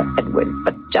cautiously for Edward,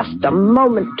 but just a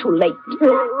moment too late.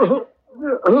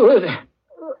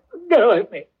 Get away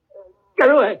from me. Get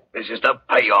away. This is the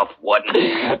payoff, Warden.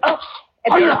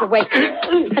 Edward was awake,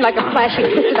 and like a flash, he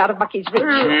twisted out of Bucky's reach.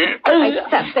 I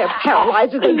sat there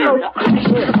paralyzed as he rose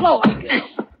crashing to the floor.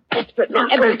 desperately.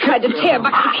 Edward tried to tear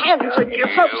Bucky's hands from the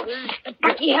throat. But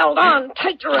Bucky held on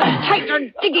tighter and tighter,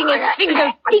 digging his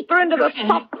fingers deeper into the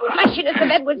soft fleshiness of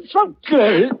Edward's throat.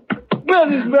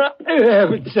 Gladys,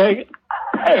 heaven's sake.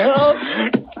 Help.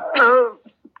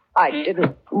 I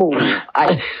didn't move.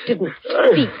 I didn't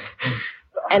speak.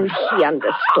 And he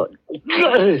understood.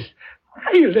 Gladys,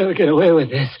 you'll never get away with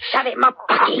this. Shut him up,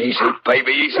 Bucky. Easy,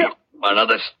 baby, easy.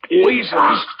 Another squeeze of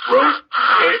his throat.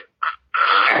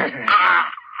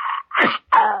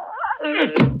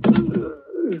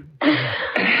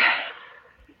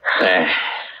 There.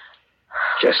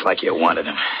 Just like you wanted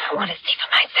him. I want to see for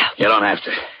myself. You don't have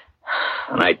to.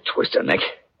 When I twist her neck,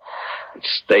 it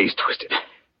stays twisted.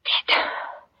 Dead.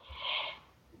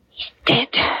 He's dead.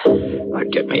 Now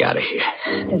get me out of here.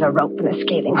 There's a rope and a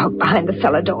scaling hook behind the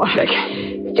cellar door. Check.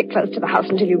 Stick close to the house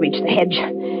until you reach the hedge.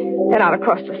 Then out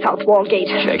across the south wall gate.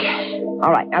 Check.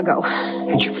 All right, now go.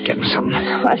 Ain't you forgetting something?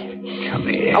 What? Come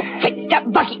here. Oh, take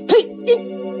that, Bucky, please.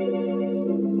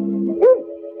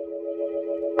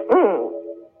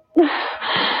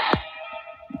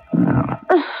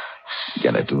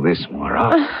 Gotta do this more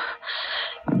often.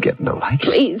 I'm getting to like it.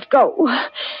 Please, go.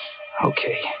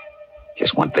 Okay.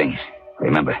 Just one thing.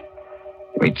 Remember,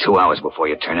 give me 2 hours before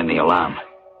you turn in the alarm.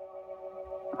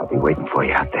 I'll be waiting for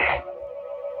you out there.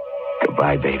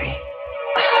 Goodbye, baby.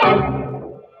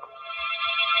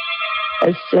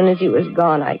 As soon as he was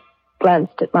gone, I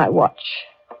glanced at my watch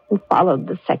and followed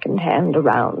the second hand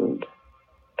around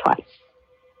twice.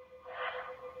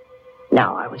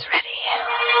 Now I was ready.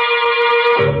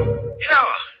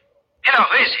 Hello,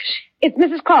 who is this? It's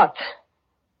Mrs. Cross.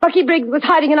 Bucky Briggs was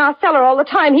hiding in our cellar all the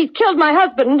time. He's killed my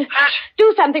husband. What?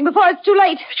 Do something before it's too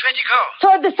late. Which way to go?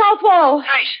 Toward the south wall.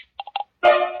 Nice.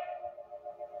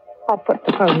 I put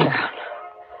the phone down.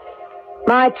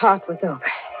 My part was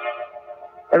over.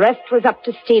 The rest was up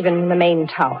to Stephen in the main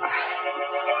tower.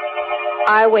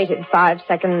 I waited 5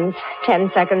 seconds,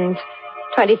 10 seconds,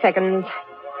 20 seconds.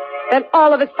 Then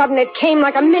all of a sudden it came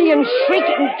like a million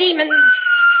shrieking demons.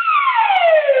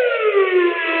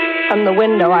 From the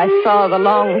window I saw the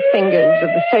long fingers of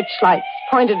the searchlights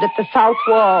pointed at the south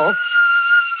wall.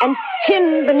 And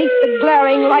pinned beneath the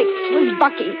glaring lights was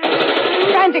Bucky,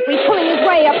 frantically pulling his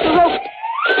way up the rope.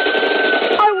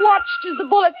 I watched as the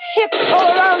bullets hit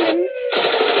all around him,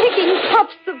 picking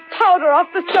puffs of powder off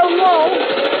the stone wall.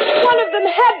 One of them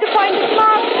had to find his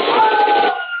mark.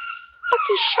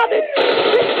 Bucky shuddered,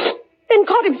 then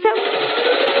caught himself.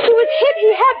 He was hit.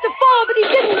 He had to fall, but he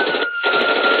didn't.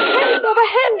 Hand over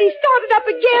hand, he started up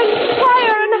again,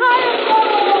 higher and higher.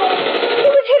 He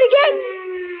was hit again,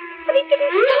 but he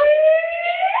didn't stop.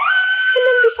 And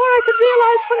then before I could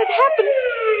realize what had happened,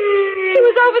 he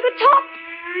was over the top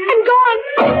and gone.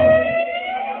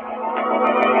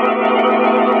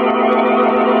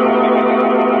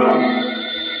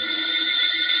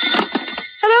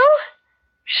 Hello?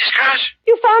 Mrs. Cross?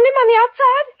 You found him on the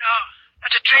outside? No,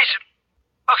 not to trace him.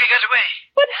 Bucky got away.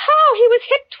 But how? He was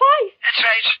hit twice. That's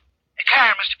right. A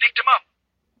car must have picked him up.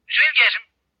 But we'll get him.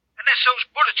 Unless those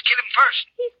bullets kill him first.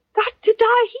 He's got to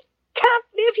die. He can't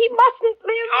live. He mustn't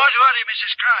live. Don't worry,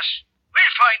 Mrs. Cross.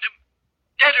 We'll find him.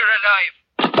 Dead or alive.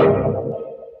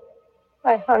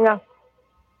 I hung up,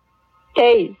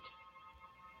 dazed.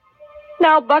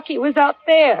 Now Bucky was out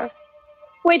there,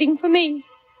 waiting for me.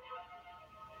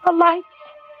 The lights,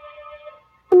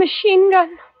 the machine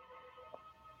gun.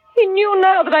 He knew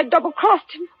now that I'd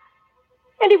double-crossed him,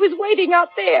 and he was waiting out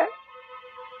there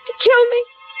to kill me.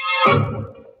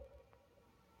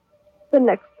 The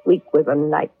next week was a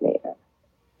nightmare.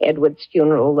 Edward's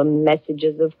funeral, the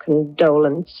messages of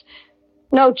condolence.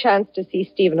 No chance to see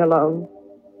Stephen alone.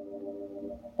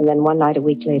 And then one night a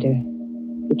week later,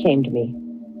 he came to me.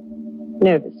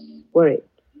 Nervous, worried.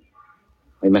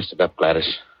 We messed it up,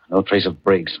 Gladys. No trace of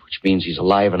Briggs, which means he's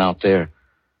alive and out there.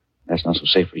 That's not so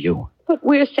safe for you. But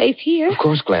we're safe here. Of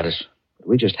course, Gladys. But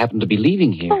we just happen to be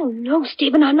leaving here. Oh, no,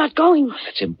 Stephen, I'm not going.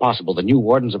 That's impossible. The new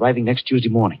warden's arriving next Tuesday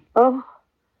morning. Oh,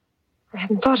 I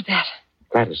hadn't thought of that.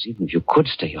 Gladys, even if you could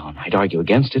stay on, I'd argue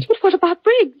against it. But what about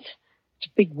Briggs? It's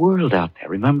a big world out there,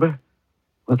 remember?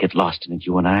 We'll get lost in it,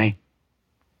 you and I.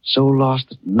 So lost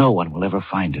that no one will ever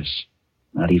find us.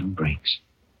 Not even Briggs.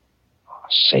 Oh,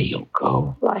 say you'll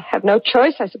go. Well, I have no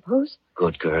choice, I suppose.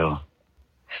 Good girl.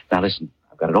 Now listen,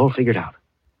 I've got it all figured out.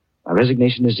 My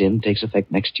resignation is in, takes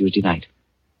effect next Tuesday night.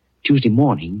 Tuesday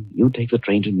morning, you take the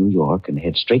train to New York and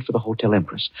head straight for the Hotel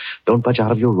Empress. Don't budge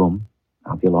out of your room.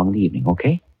 I'll be along in the evening,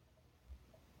 okay?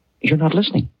 You're not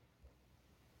listening.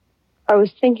 I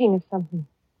was thinking of something.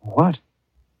 What?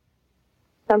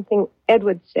 Something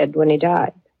Edward said when he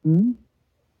died. Hmm?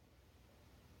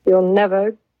 You'll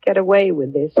never get away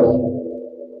with this.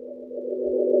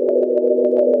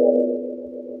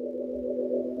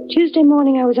 Tuesday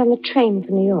morning, I was on the train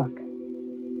for New York.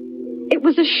 It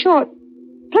was a short,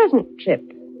 pleasant trip.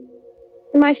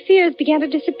 And my fears began to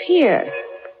disappear.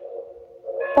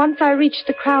 Once I reached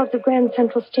the crowds of Grand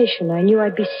Central Station, I knew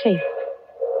I'd be safe.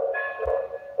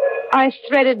 I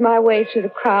threaded my way through the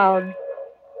crowd,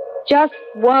 just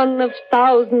one of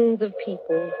thousands of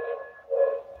people.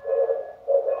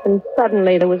 And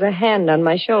suddenly there was a hand on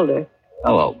my shoulder.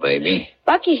 Hello, baby.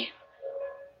 Bucky.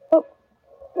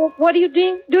 What are you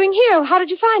doing here? How did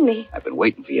you find me? I've been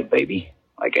waiting for you, baby.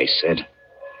 Like I said.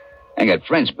 I got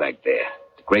friends back there.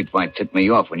 The grapevine tipped me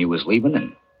off when you was leaving,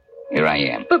 and here I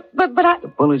am. But I... The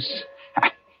bullets,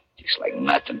 just like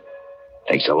nothing.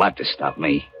 Takes a lot to stop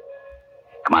me.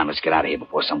 Come on, let's get out of here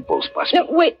before some bulls bust me. No,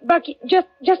 wait, Bucky,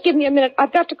 just give me a minute.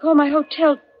 I've got to call my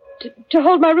hotel to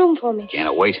hold my room for me. Can't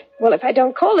it wait? Well, if I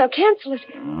don't call, they'll cancel it.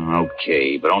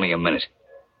 Okay, but only a minute.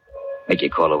 Make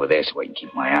your call over there so I can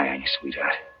keep my eye on you,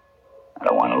 sweetheart. I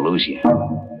don't want to lose you.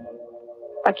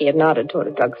 Bucky had nodded toward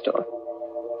a drugstore.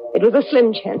 It was a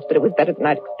slim chance, but it was better than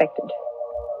I'd expected.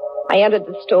 I entered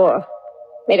the store,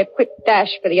 made a quick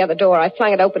dash for the other door. I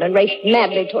flung it open and raced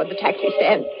madly toward the taxi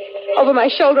stand. Over my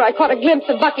shoulder, I caught a glimpse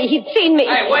of Bucky. He'd seen me.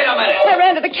 Hey, wait a minute. I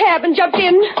ran to the cab and jumped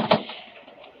in.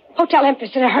 Hotel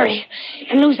Empress in a hurry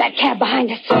and lose that cab behind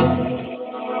us.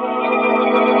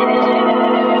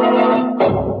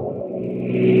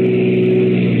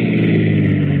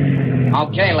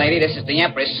 Okay, lady, this is the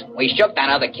Empress. We shook that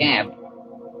other cab.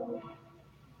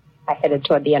 I headed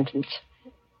toward the entrance.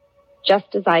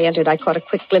 Just as I entered, I caught a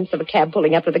quick glimpse of a cab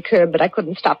pulling up to the curb, but I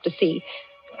couldn't stop to see.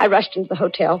 I rushed into the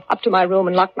hotel, up to my room,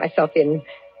 and locked myself in.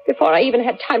 Before I even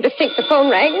had time to think, the phone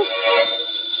rang.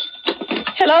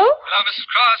 Hello? Hello, Mrs.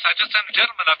 Cross. I just sent a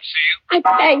gentleman up to see you.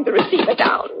 I banged the receiver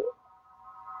down.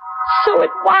 So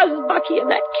it was Bucky in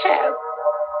that cab.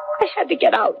 I had to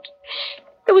get out.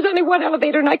 There was only one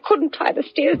elevator, and I couldn't try the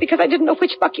stairs because I didn't know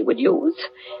which Bucky would use.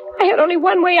 I had only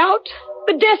one way out,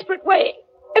 the desperate way,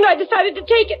 and I decided to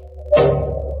take it.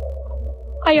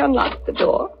 I unlocked the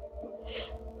door.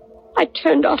 I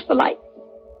turned off the light,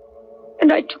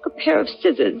 and I took a pair of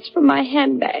scissors from my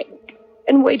handbag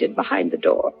and waited behind the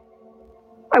door.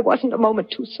 I wasn't a moment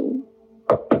too soon.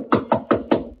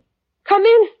 Come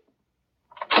in.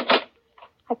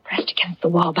 I pressed against the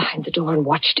wall behind the door and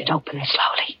watched it open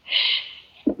slowly.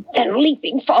 Then,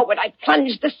 leaping forward, I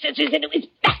plunged the scissors into his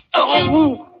back.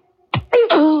 Oh,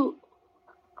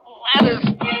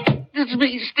 it's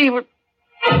me, Stephen.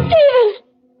 Stephen!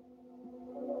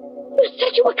 You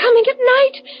said you were coming at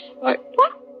night.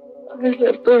 What? I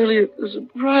left earlier to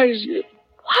surprise you.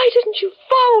 Why didn't you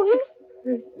phone?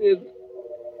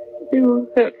 You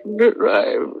hadn't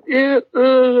arrived yet.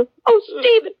 Oh,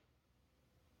 Stephen.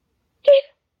 Stephen.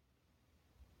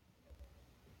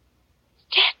 He's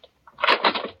dead.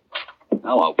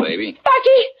 Hello, baby.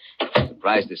 Bucky!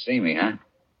 Surprised to see me, huh?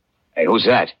 Hey, who's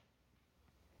that?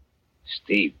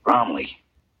 Steve Bromley.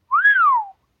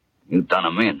 You done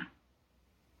him in.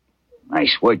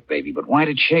 Nice work, baby, but why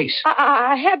the chase?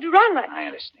 I had to run. I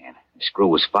understand. The screw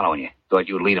was following you. Thought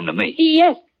you'd lead him to me.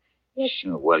 Yes.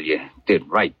 Sure, well, you did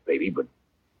right, baby, but...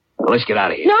 Well, let's get out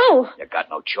of here. No. You got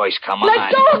no choice. Come Let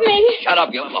on. go of me. Shut up.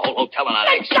 You'll have the whole hotel on our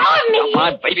Let necks. go of me. Come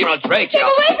on, baby. You're going to drag you. Get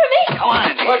away from me. Come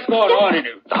on. What's going on in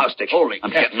you? The house stick. Holy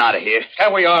I'm cow. getting out of here.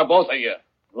 Here we are, both of you.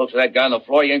 Looks at that guy on the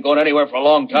floor. You ain't going anywhere for a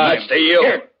long time. That's to you.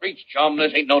 Here, reach, chum.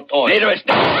 This ain't no toy. Neither is...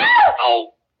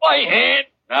 Oh, my hand.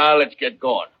 Now, let's get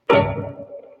going.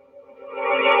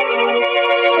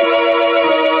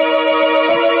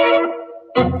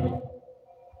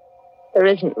 There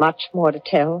isn't much more to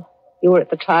tell. You were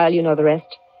at the trial, you know the rest.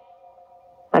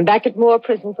 I'm back at Moore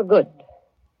Prison for good.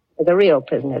 As a real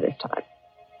prisoner this time.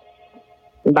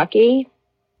 And Bucky,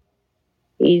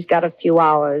 he's got a few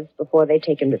hours before they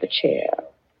take him to the chair.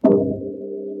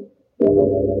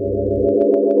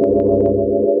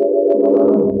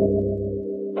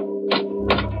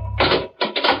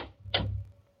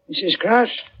 Mrs. Cross?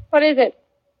 What is it?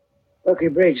 Bucky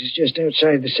Briggs is just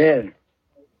outside the cell.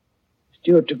 He's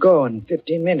due to go in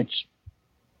 15 minutes.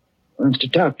 Wants to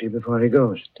talk to you before he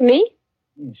goes. To me?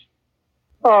 Yes.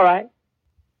 All right.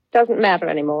 Doesn't matter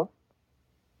anymore.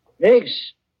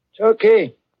 Briggs, it's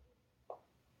okay.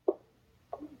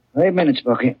 5 minutes,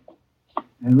 Bucky.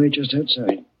 I'll wait just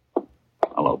outside.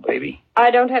 Hello, baby. I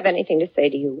don't have anything to say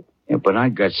to you. Yeah, but I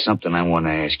got something I want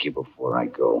to ask you before I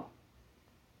go.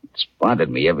 It's bothered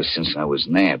me ever since I was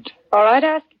nabbed. All right,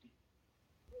 ask.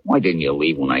 Why didn't you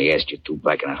leave when I asked you to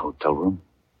back in that hotel room?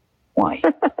 Why?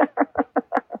 What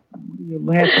are you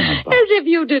laughing about? As if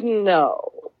you didn't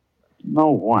know.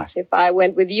 Know what? If I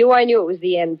went with you, I knew it was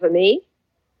the end for me.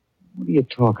 What are you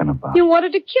talking about? You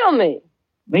wanted to kill me.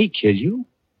 Me kill you?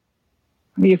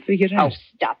 How do you figure that? Oh,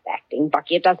 stop acting,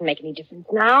 Bucky. It doesn't make any difference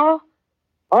now.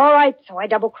 All right, so I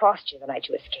double-crossed you the night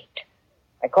you escaped.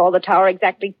 I called the tower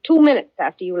exactly 2 minutes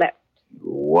after you left.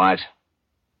 What?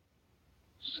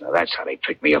 So that's how they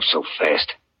picked me up so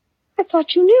fast. I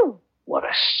thought you knew. What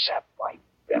a sap I've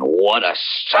been. What a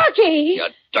sap. Bucky! You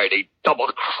dirty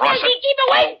double-crosser. Bucky, keep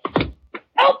away!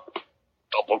 Help!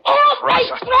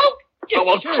 Double-crosser. Throat!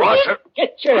 Double-crosser.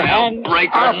 Get your hand.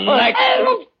 Break her neck.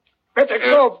 Better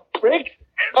go, Briggs,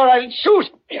 or I'll shoot.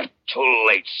 You're too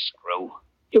late, Screw.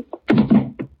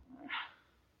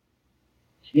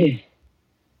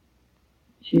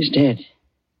 She's dead.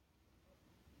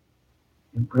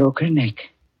 You broke her neck.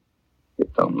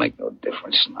 It don't make no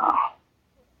difference now.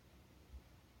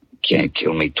 You can't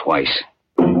kill me twice.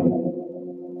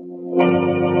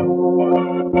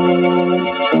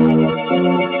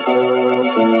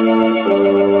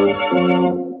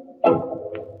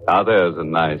 Now there's a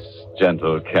nice,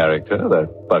 gentle character,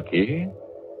 that Bucky.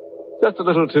 Just a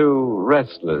little too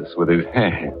restless with his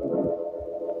hands.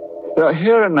 So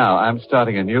here and now, I'm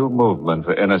starting a new movement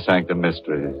for Inner Sanctum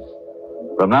Mysteries.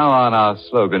 From now on, our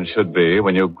slogan should be,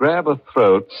 when you grab a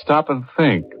throat, stop and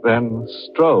think, then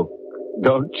stroke,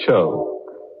 don't choke.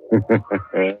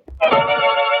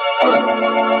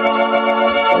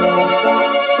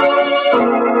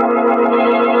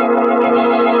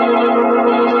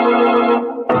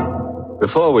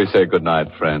 Before we say goodnight,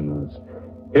 friends,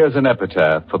 here's an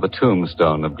epitaph for the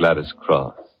tombstone of Gladys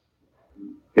Cross.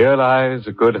 Here lies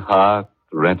a good heart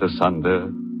rent asunder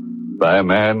by a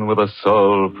man with a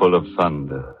soul full of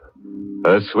thunder.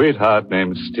 Her sweetheart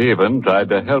named Stephen tried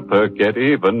to help her get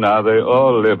even. Now they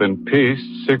all live in peace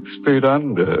 6 feet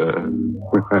under.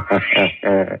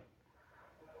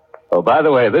 Oh, by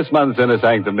the way, this month's Inner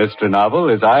Sanctum mystery novel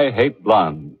is I Hate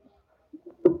Blondes.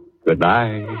 Good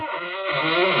night.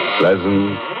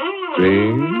 Pleasant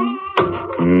dreams.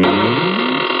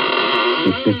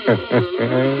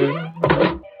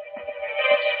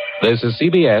 This is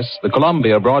CBS, the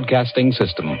Columbia Broadcasting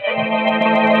System.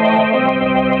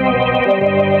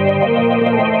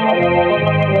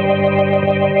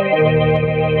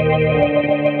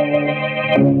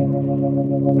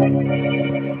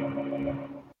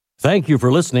 Thank you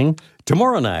for listening.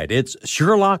 Tomorrow night, it's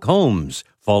Sherlock Holmes,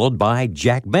 followed by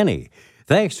Jack Benny.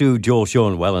 Thanks to Joel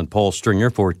Schoenwell and Paul Stringer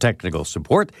for technical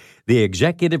support. The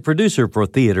executive producer for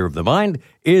Theater of the Mind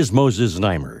is Moses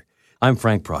Neimer. I'm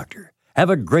Frank Proctor. Have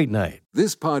a great night.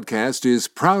 This podcast is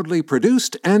proudly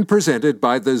produced and presented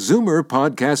by the Zoomer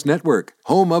Podcast Network,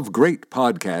 home of great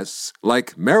podcasts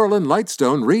like Marilyn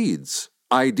Lightstone Reads,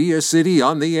 Idea City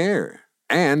on the Air,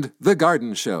 and The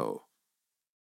Garden Show.